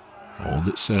 All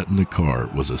that sat in the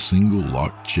cart was a single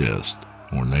locked chest,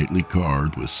 ornately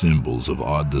carved with symbols of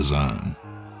odd design.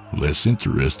 Less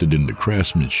interested in the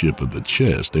craftsmanship of the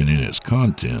chest than in its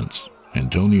contents,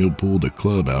 Antonio pulled a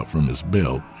club out from his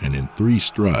belt and in 3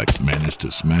 strikes managed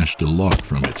to smash the lock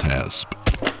from its hasp.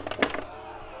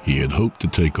 He had hoped to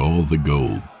take all the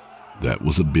gold. That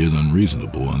was a bit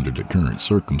unreasonable under the current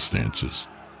circumstances.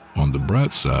 On the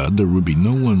bright side, there would be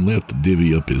no one left to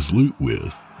divvy up his loot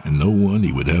with, and no one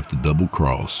he would have to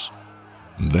double-cross.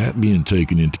 That being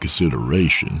taken into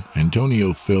consideration,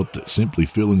 Antonio felt that simply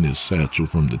filling his satchel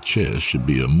from the chest should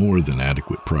be a more than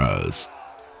adequate prize.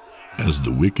 As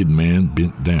the wicked man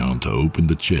bent down to open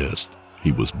the chest,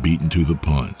 he was beaten to the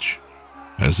punch.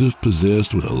 As if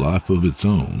possessed with a life of its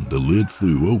own, the lid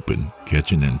flew open,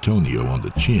 catching Antonio on the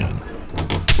chin.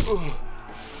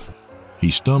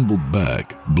 He stumbled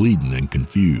back, bleeding and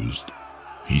confused.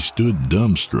 He stood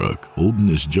dumbstruck, holding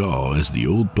his jaw as the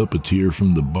old puppeteer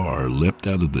from the bar leapt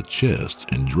out of the chest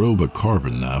and drove a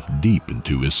carving knife deep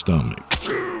into his stomach.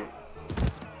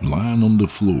 Lying on the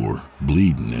floor,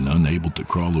 bleeding and unable to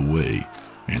crawl away,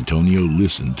 Antonio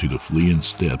listened to the fleeing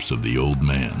steps of the old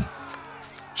man.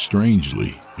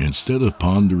 Strangely, instead of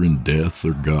pondering death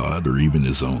or God or even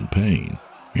his own pain,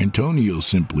 Antonio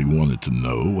simply wanted to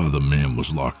know why the man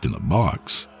was locked in a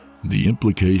box. The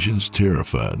implications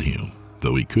terrified him,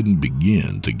 though he couldn't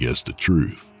begin to guess the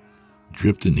truth.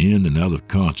 Drifting in and out of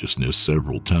consciousness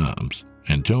several times,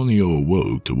 Antonio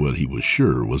awoke to what he was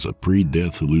sure was a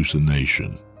pre-death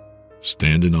hallucination.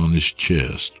 Standing on his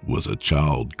chest was a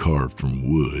child carved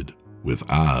from wood, with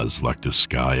eyes like the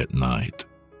sky at night.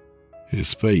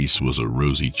 His face was a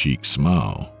rosy-cheeked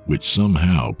smile, which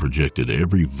somehow projected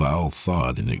every vile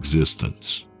thought in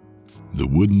existence. The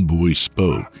wooden boy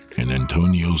spoke, and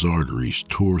Antonio's arteries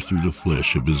tore through the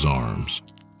flesh of his arms,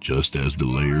 just as the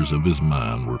layers of his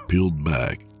mind were peeled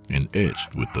back and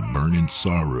etched with the burning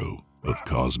sorrow of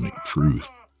cosmic truth.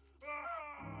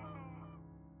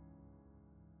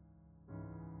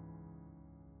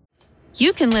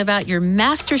 You can live out your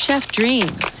MasterChef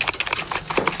dreams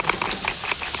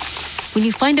when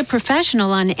you find a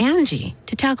professional on Angie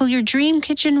to tackle your dream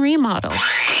kitchen remodel.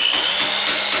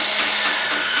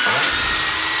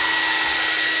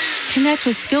 Connect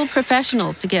with skilled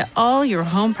professionals to get all your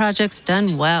home projects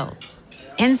done well.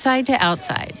 Inside to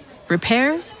outside,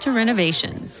 repairs to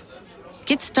renovations.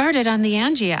 Get started on the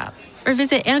Angie app or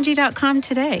visit Angie.com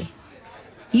today.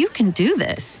 You can do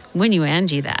this when you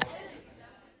Angie that.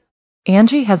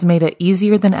 Angie has made it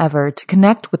easier than ever to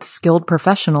connect with skilled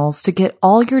professionals to get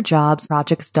all your jobs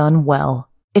projects done well.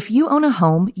 If you own a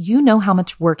home, you know how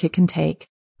much work it can take,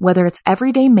 whether it's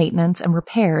everyday maintenance and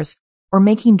repairs or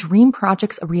making dream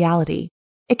projects a reality.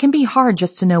 It can be hard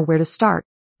just to know where to start,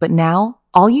 but now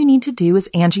all you need to do is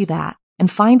Angie that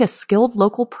and find a skilled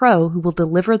local pro who will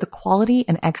deliver the quality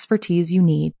and expertise you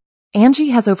need.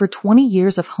 Angie has over 20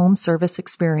 years of home service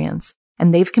experience,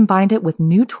 and they've combined it with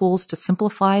new tools to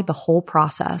simplify the whole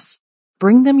process.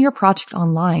 Bring them your project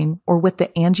online or with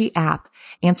the Angie app,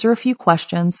 answer a few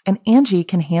questions, and Angie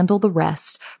can handle the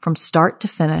rest from start to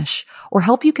finish, or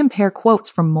help you compare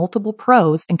quotes from multiple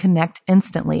pros and connect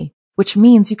instantly, which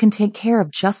means you can take care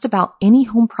of just about any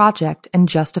home project in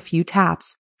just a few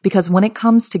taps. Because when it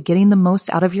comes to getting the most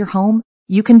out of your home,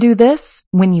 you can do this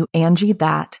when you Angie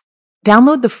that.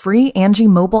 Download the free Angie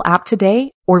mobile app today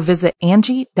or visit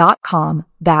Angie.com.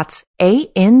 That's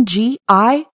ANGI.com.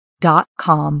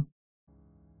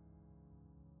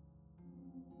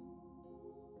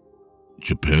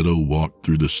 Geppetto walked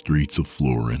through the streets of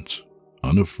Florence,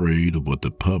 unafraid of what the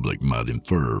public might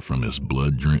infer from his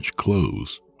blood-drenched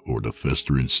clothes or the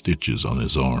festering stitches on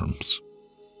his arms.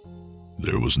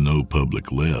 There was no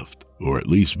public left, or at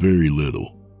least very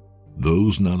little.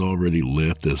 Those not already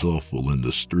left as awful in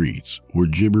the streets were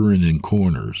gibbering in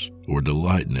corners or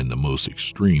delighting in the most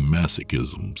extreme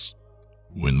masochisms.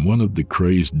 When one of the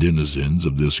crazed denizens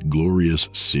of this glorious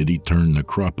city-turned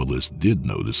necropolis did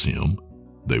notice him,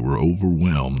 they were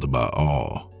overwhelmed by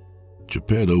awe.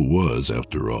 Geppetto was,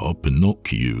 after all,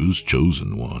 Pinocchio's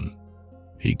chosen one.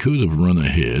 He could have run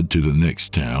ahead to the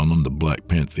next town on the Black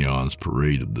Pantheon's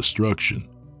parade of destruction.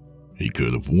 He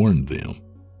could have warned them.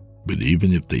 But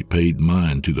even if they paid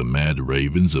mind to the mad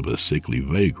ravings of a sickly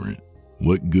vagrant,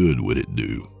 what good would it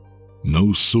do?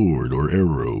 No sword or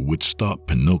arrow would stop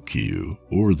Pinocchio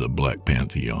or the Black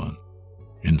Pantheon.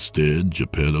 Instead,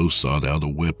 Geppetto sought out a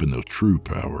weapon of true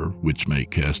power which may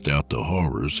cast out the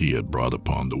horrors he had brought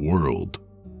upon the world.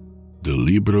 The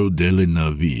Libro delle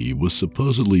Navi was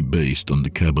supposedly based on the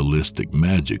Kabbalistic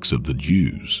magics of the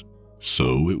Jews,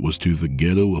 so it was to the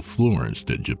ghetto of Florence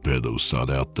that Geppetto sought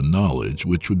out the knowledge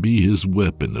which would be his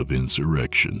weapon of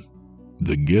insurrection.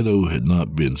 The ghetto had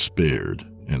not been spared,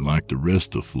 and like the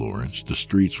rest of Florence, the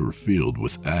streets were filled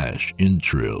with ash,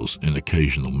 entrails, and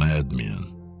occasional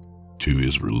madmen. To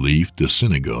his relief, the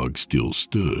synagogue still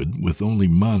stood, with only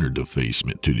minor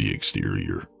defacement to the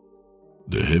exterior.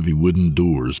 The heavy wooden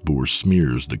doors bore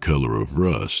smears the color of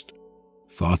rust.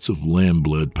 Thoughts of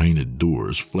lamb-blood painted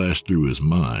doors flashed through his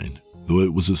mind, though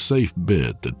it was a safe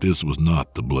bet that this was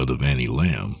not the blood of Annie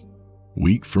Lamb.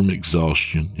 Weak from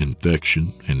exhaustion,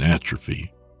 infection, and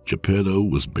atrophy, Geppetto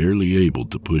was barely able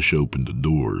to push open the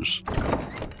doors.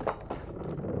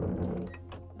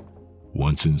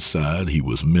 Once inside, he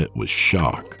was met with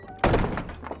shock.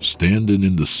 Standing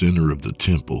in the center of the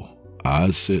temple,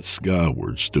 eyes set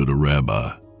skyward, stood a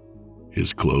rabbi.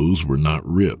 His clothes were not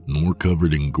ripped nor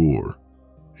covered in gore.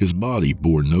 His body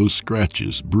bore no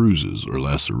scratches, bruises, or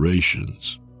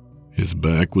lacerations. His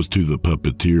back was to the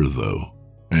puppeteer, though,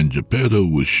 and Geppetto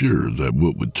was sure that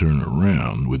what would turn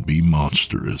around would be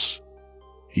monstrous.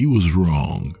 He was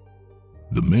wrong.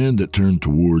 The man that turned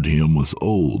toward him was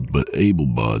old but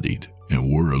able-bodied and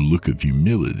wore a look of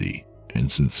humility and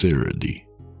sincerity.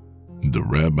 The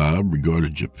rabbi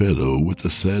regarded Geppetto with a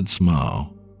sad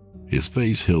smile. His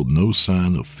face held no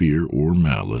sign of fear or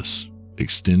malice.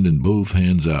 Extending both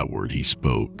hands outward, he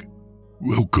spoke.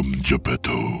 "Welcome,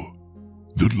 Geppetto.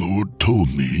 The Lord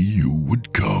told me you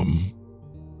would come."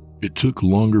 It took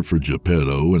longer for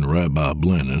Geppetto and Rabbi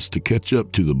Blanus to catch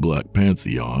up to the Black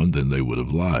Pantheon than they would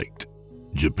have liked.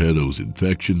 Geppetto's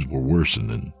infections were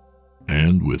worsening,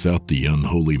 and without the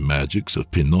unholy magics of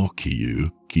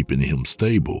Pinocchio keeping him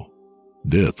stable,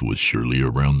 death was surely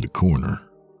around the corner.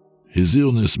 His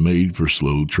illness made for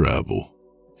slow travel.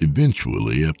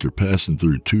 Eventually, after passing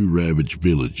through 2 ravaged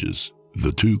villages,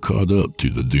 The two caught up to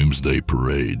the Doomsday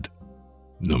Parade.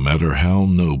 No matter how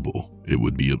noble, it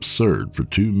would be absurd for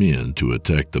two men to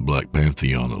attack the Black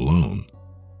Pantheon alone.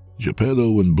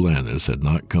 Geppetto and Blannis had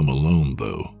not come alone,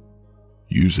 though.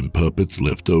 Using puppets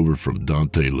left over from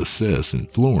Dante Lascelles in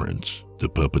Florence, the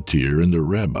puppeteer and the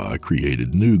rabbi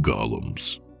created new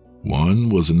golems. One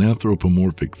was an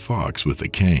anthropomorphic fox with a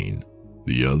cane,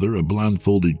 the other a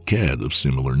blindfolded cat of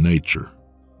similar nature.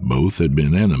 Both had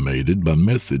been animated by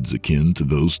methods akin to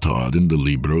those taught in the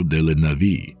Libro delle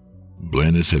Navi.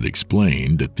 Blannis had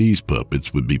explained that these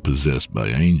puppets would be possessed by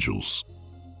angels.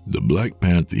 The Black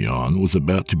Pantheon was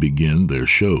about to begin their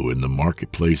show in the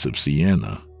marketplace of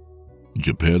Siena.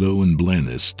 Geppetto and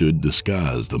Blannis stood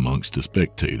disguised amongst the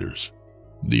spectators.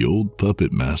 The old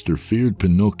puppet master feared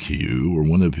Pinocchio or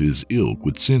one of his ilk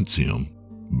would sense him.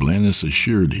 Blannis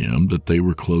assured him that they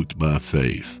were cloaked by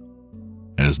faith.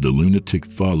 As the lunatic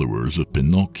followers of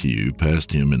Pinocchio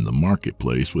passed him in the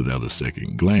marketplace without a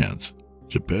second glance,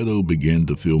 Geppetto began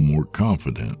to feel more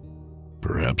confident.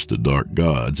 Perhaps the dark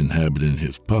gods inhabiting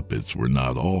his puppets were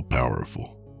not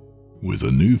all-powerful. With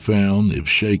a newfound, if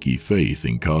shaky, faith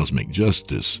in cosmic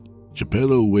justice,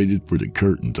 Geppetto waited for the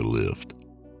curtain to lift.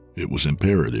 It was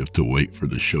imperative to wait for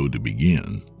the show to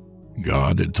begin.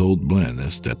 God had told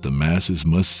Blannis that the masses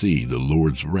must see the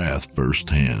Lord's wrath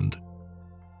firsthand.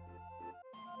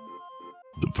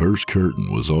 The first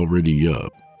curtain was already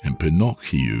up, and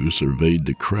Pinocchio surveyed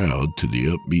the crowd to the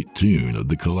upbeat tune of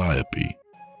the Calliope.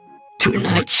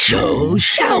 "Tonight's show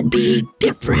shall be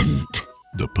different,"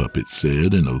 the puppet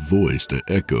said in a voice that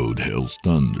echoed hell's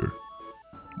thunder.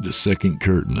 The second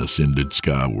curtain ascended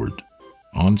skyward.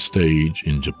 On stage,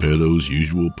 in Geppetto's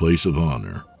usual place of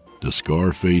honor, the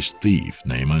scar-faced thief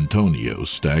named Antonio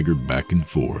staggered back and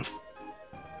forth.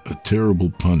 A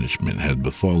terrible punishment had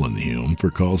befallen him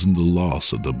for causing the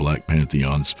loss of the Black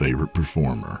Pantheon's favorite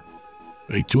performer.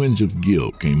 A twinge of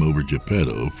guilt came over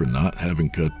Geppetto for not having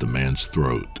cut the man's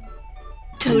throat.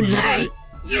 "Tonight,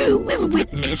 you will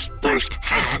witness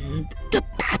firsthand the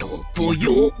battle for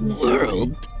your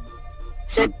world.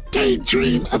 The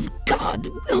daydream of God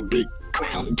will be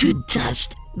ground to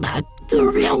dust by the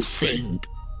real thing."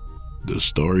 The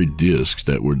starry discs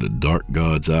that were the dark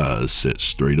god's eyes set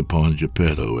straight upon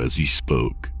Geppetto as he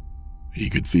spoke. He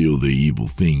could feel the evil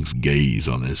thing's gaze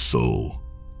on his soul.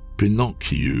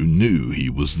 Pinocchio knew he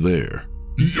was there.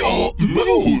 "Your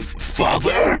move,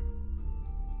 father!"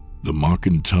 The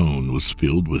mocking tone was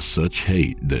filled with such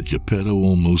hate that Geppetto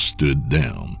almost stood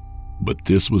down. But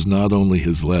this was not only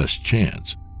his last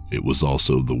chance, it was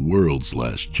also the world's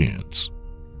last chance.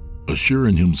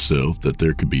 Assuring himself that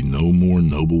there could be no more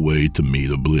noble way to meet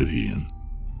oblivion,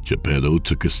 Geppetto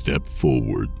took a step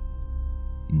forward.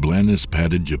 Blannis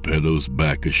patted Geppetto's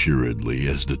back assuredly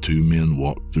as the two men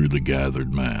walked through the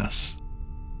gathered mass.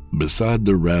 Beside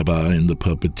the rabbi and the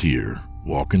puppeteer,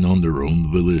 walking on their own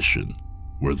volition,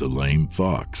 were the lame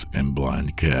fox and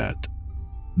blind cat.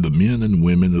 The men and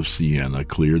women of Siena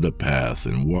cleared a path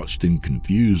and watched in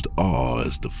confused awe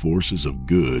as the forces of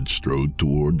good strode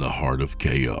toward the heart of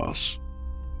chaos.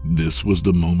 This was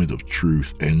the moment of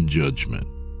truth and judgment.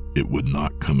 It would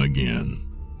not come again.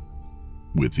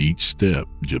 With each step,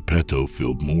 Geppetto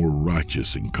felt more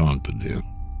righteous and confident.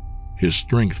 His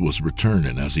strength was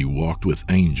returning as he walked with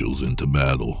angels into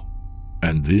battle.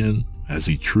 And then, as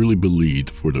he truly believed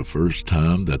for the first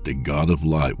time that the God of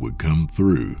Light would come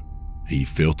through, he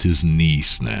felt his knee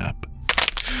snap.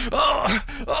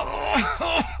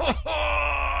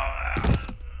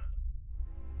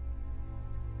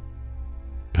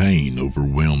 Pain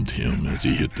overwhelmed him as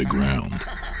he hit the ground.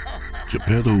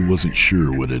 Geppetto wasn't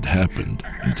sure what had happened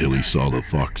until he saw the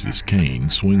fox's cane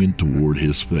swinging toward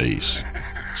his face.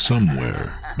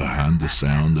 Somewhere, behind the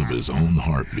sound of his own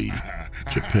heartbeat,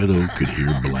 Geppetto could hear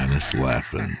Blannis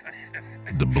laughing.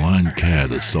 The blind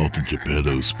cat assaulted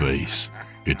Geppetto's face,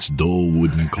 its dull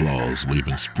wooden claws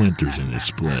leaving splinters in his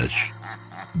flesh.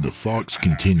 The fox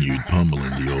continued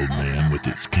pummeling the old man with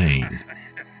its cane.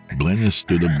 Blannis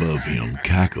stood above him,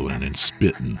 cackling and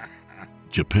spitting.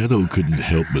 Geppetto couldn't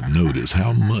help but notice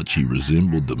how much he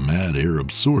resembled the mad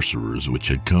Arab sorcerers which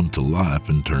had come to life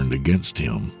and turned against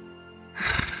him.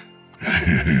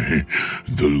 "The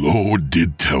Lord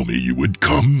did tell me you would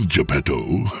come,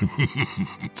 Geppetto,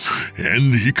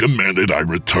 and he commanded I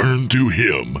return to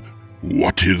him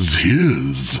what is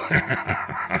his."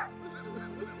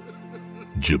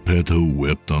 Geppetto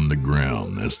wept on the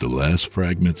ground as the last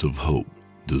fragments of hope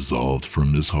dissolved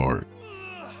from his heart.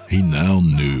 He now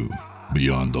knew,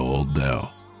 beyond all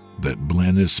doubt, that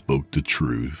Blannis spoke the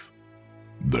truth.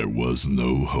 There was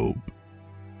no hope.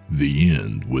 The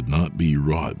end would not be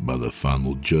wrought by the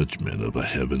final judgment of a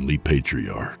heavenly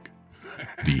patriarch.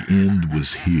 The end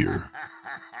was here,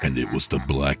 and it was the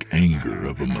black anger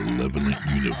of a malevolent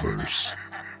universe.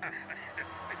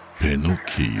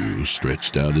 Pinocchio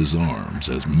stretched out his arms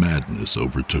as madness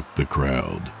overtook the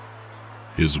crowd.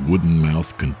 His wooden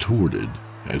mouth contorted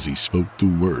as he spoke the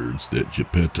words that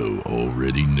Geppetto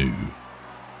already knew.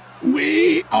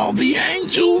 We are the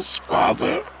angels,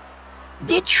 Father.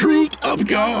 The truth of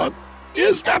God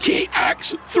is that he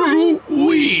acts through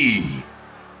we.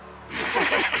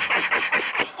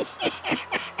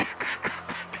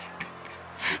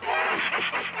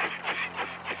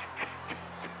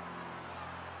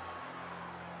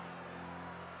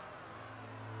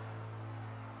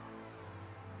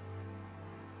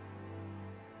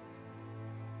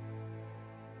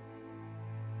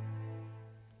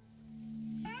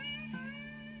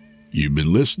 You've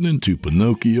been listening to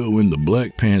Pinocchio in the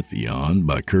Black Pantheon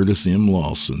by Curtis M.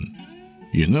 Lawson.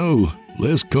 You know,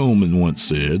 Les Coleman once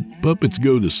said, puppets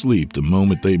go to sleep the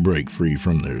moment they break free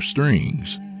from their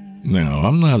strings. Now,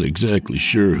 I'm not exactly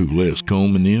sure who Les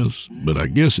Coleman is, but I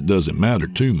guess it doesn't matter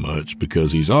too much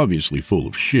because he's obviously full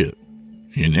of shit.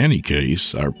 In any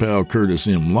case, our pal Curtis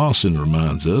M. Lawson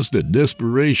reminds us that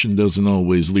desperation doesn't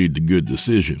always lead to good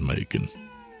decision-making.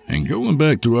 And going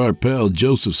back to our pal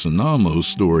Joseph Sonamo's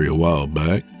story a while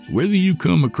back, whether you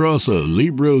come across a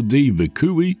Libro de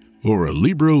Vacui or a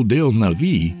Libro del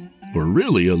Navi, or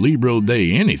really a Libro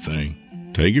de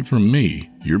anything, take it from me,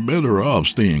 you're better off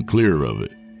staying clear of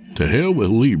it. To hell with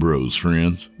Libros,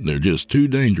 friends. They're just too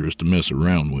dangerous to mess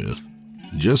around with.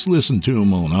 Just listen to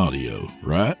them on audio,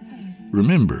 right?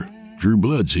 Remember, Drew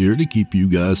Blood's here to keep you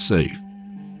guys safe.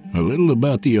 A little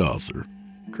about the author.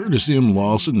 Curtis M.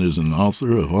 Lawson is an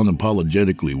author of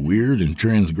unapologetically weird and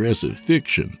transgressive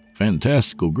fiction,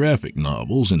 fantastical graphic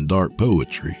novels, and dark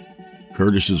poetry.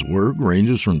 Curtis's work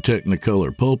ranges from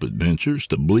Technicolor pulp adventures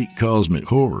to bleak cosmic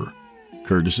horror.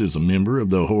 Curtis is a member of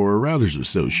the Horror Writers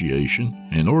Association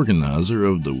and organizer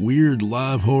of the Weird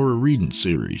Live Horror Reading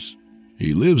Series.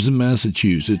 He lives in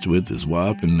Massachusetts with his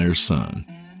wife and their son.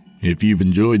 If you've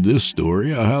enjoyed this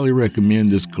story, I highly recommend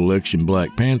this collection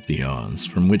Black Pantheons,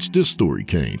 from which this story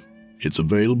came. It's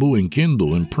available in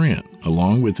Kindle and print,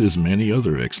 along with his many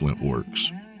other excellent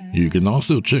works. You can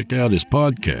also check out his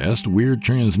podcast, Weird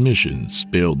Transmissions,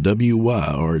 spelled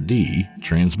W-Y-R-D,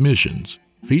 Transmissions,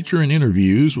 featuring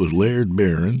interviews with Laird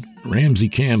Barron, Ramsey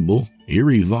Campbell,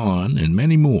 Erie Vaughn, and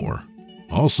many more.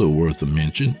 Also worth a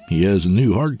mention, he has a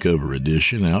new hardcover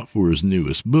edition out for his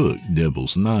newest book,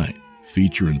 Devil's Night,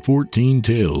 featuring 14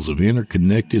 tales of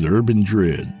interconnected urban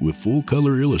dread with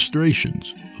full-color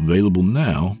illustrations, available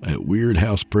now at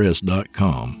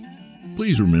weirdhousepress.com.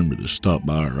 Please remember to stop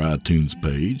by our iTunes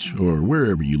page or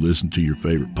wherever you listen to your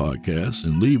favorite podcasts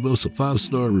and leave us a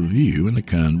 5-star review and a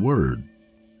kind word.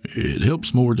 It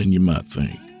helps more than you might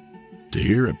think. To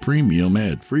hear a premium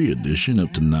ad-free edition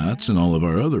of tonight's and all of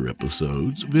our other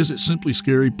episodes, visit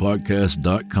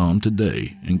simplyscarypodcast.com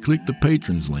today and click the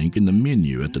Patrons link in the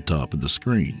menu at the top of the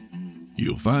screen.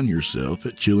 You'll find yourself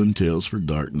at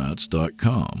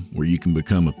chillintalesfordarknights.com, where you can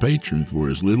become a patron for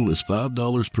as little as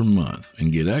 $5 per month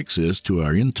and get access to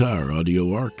our entire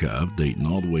audio archive dating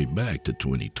all the way back to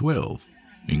 2012.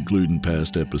 Including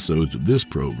past episodes of this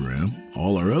program,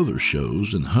 all our other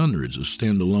shows, and hundreds of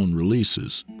standalone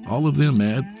releases, all of them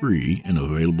ad-free and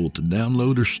available to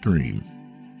download or stream.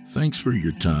 Thanks for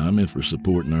your time and for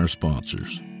supporting our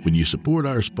sponsors. When you support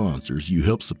our sponsors, you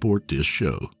help support this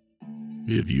show.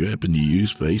 If you happen to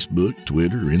use Facebook,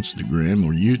 Twitter, Instagram,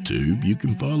 or YouTube, you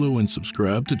can follow and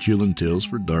subscribe to Chillin' Tales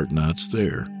for Dark Nights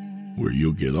there, where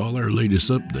you'll get all our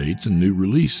latest updates and new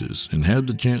releases and have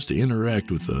the chance to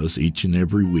interact with us each and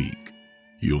every week.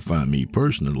 You'll find me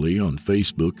personally on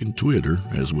Facebook and Twitter,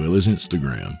 as well as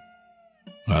Instagram.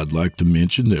 I'd like to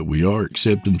mention that we are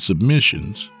accepting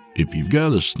submissions. If you've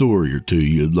got a story or two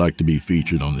you'd like to be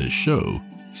featured on this show,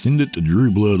 send it to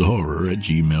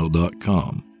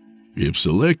drewbloodhorror@gmail.com. If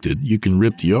selected, you can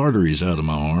rip the arteries out of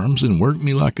my arms and work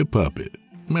me like a puppet.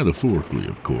 Metaphorically,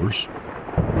 of course.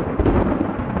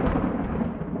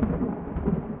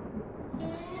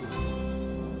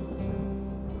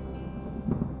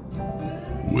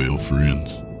 Well,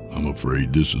 friends, I'm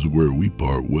afraid this is where we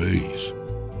part ways.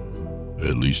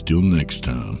 At least till next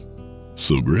time.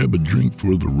 So grab a drink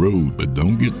for the road, but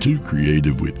don't get too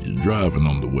creative with your driving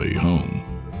on the way home.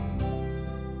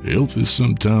 Health is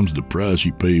sometimes the price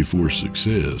you pay for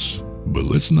success, but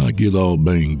let's not get all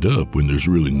banged up when there's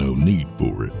really no need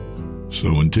for it.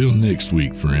 So until next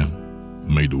week, friend,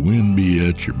 may the wind be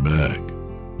at your back.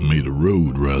 May the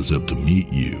road rise up to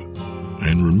meet you.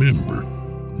 And remember,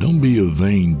 don't be a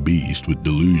vain beast with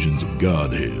delusions of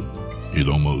Godhead. It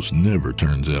almost never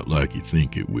turns out like you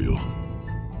think it will.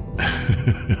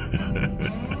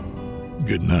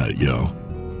 Good night, y'all.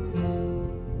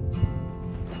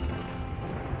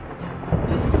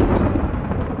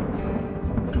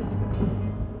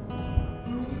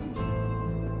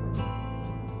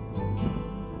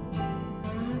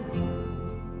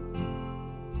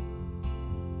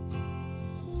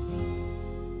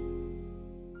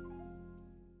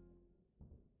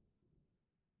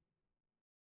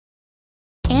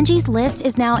 Angie's List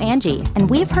is now Angie, and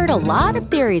we've heard a lot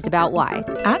of theories about why.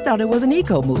 I thought it was an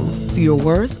eco move. Fewer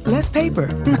words, less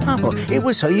paper. No, it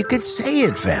was so you could say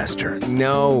it faster.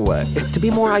 No, it's to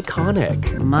be more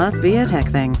iconic. Must be a tech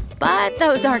thing. But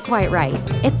those aren't quite right.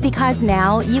 It's because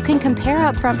now you can compare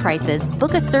upfront prices,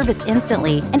 book a service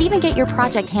instantly, and even get your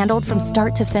project handled from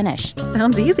start to finish.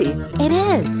 Sounds easy. It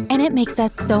is, and it makes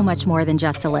us so much more than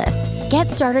just a list. Get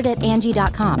started at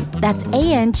Angie.com. That's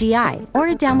ANGI, or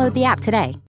download the app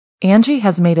today. Angie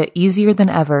has made it easier than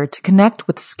ever to connect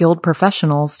with skilled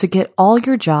professionals to get all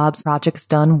your jobs projects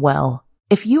done well.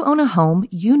 If you own a home,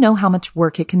 you know how much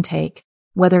work it can take,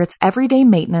 whether it's everyday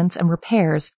maintenance and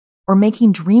repairs or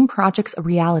making dream projects a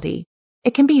reality.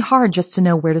 It can be hard just to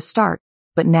know where to start,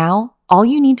 but now all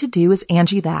you need to do is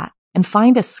Angie that and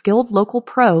find a skilled local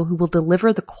pro who will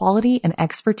deliver the quality and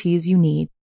expertise you need.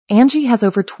 Angie has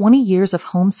over 20 years of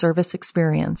home service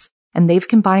experience, and they've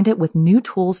combined it with new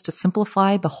tools to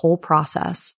simplify the whole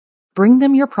process. Bring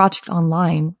them your project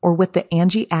online or with the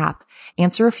Angie app,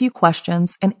 answer a few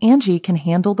questions, and Angie can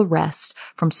handle the rest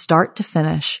from start to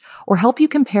finish or help you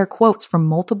compare quotes from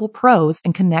multiple pros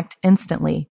and connect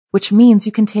instantly, which means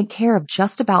you can take care of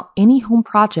just about any home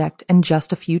project in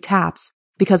just a few taps.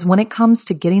 Because when it comes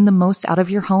to getting the most out of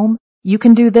your home, you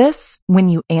can do this when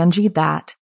you Angie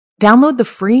that. Download the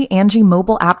free Angie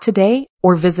mobile app today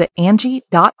or visit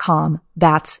Angie.com.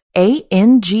 That's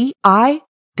ANGI.com.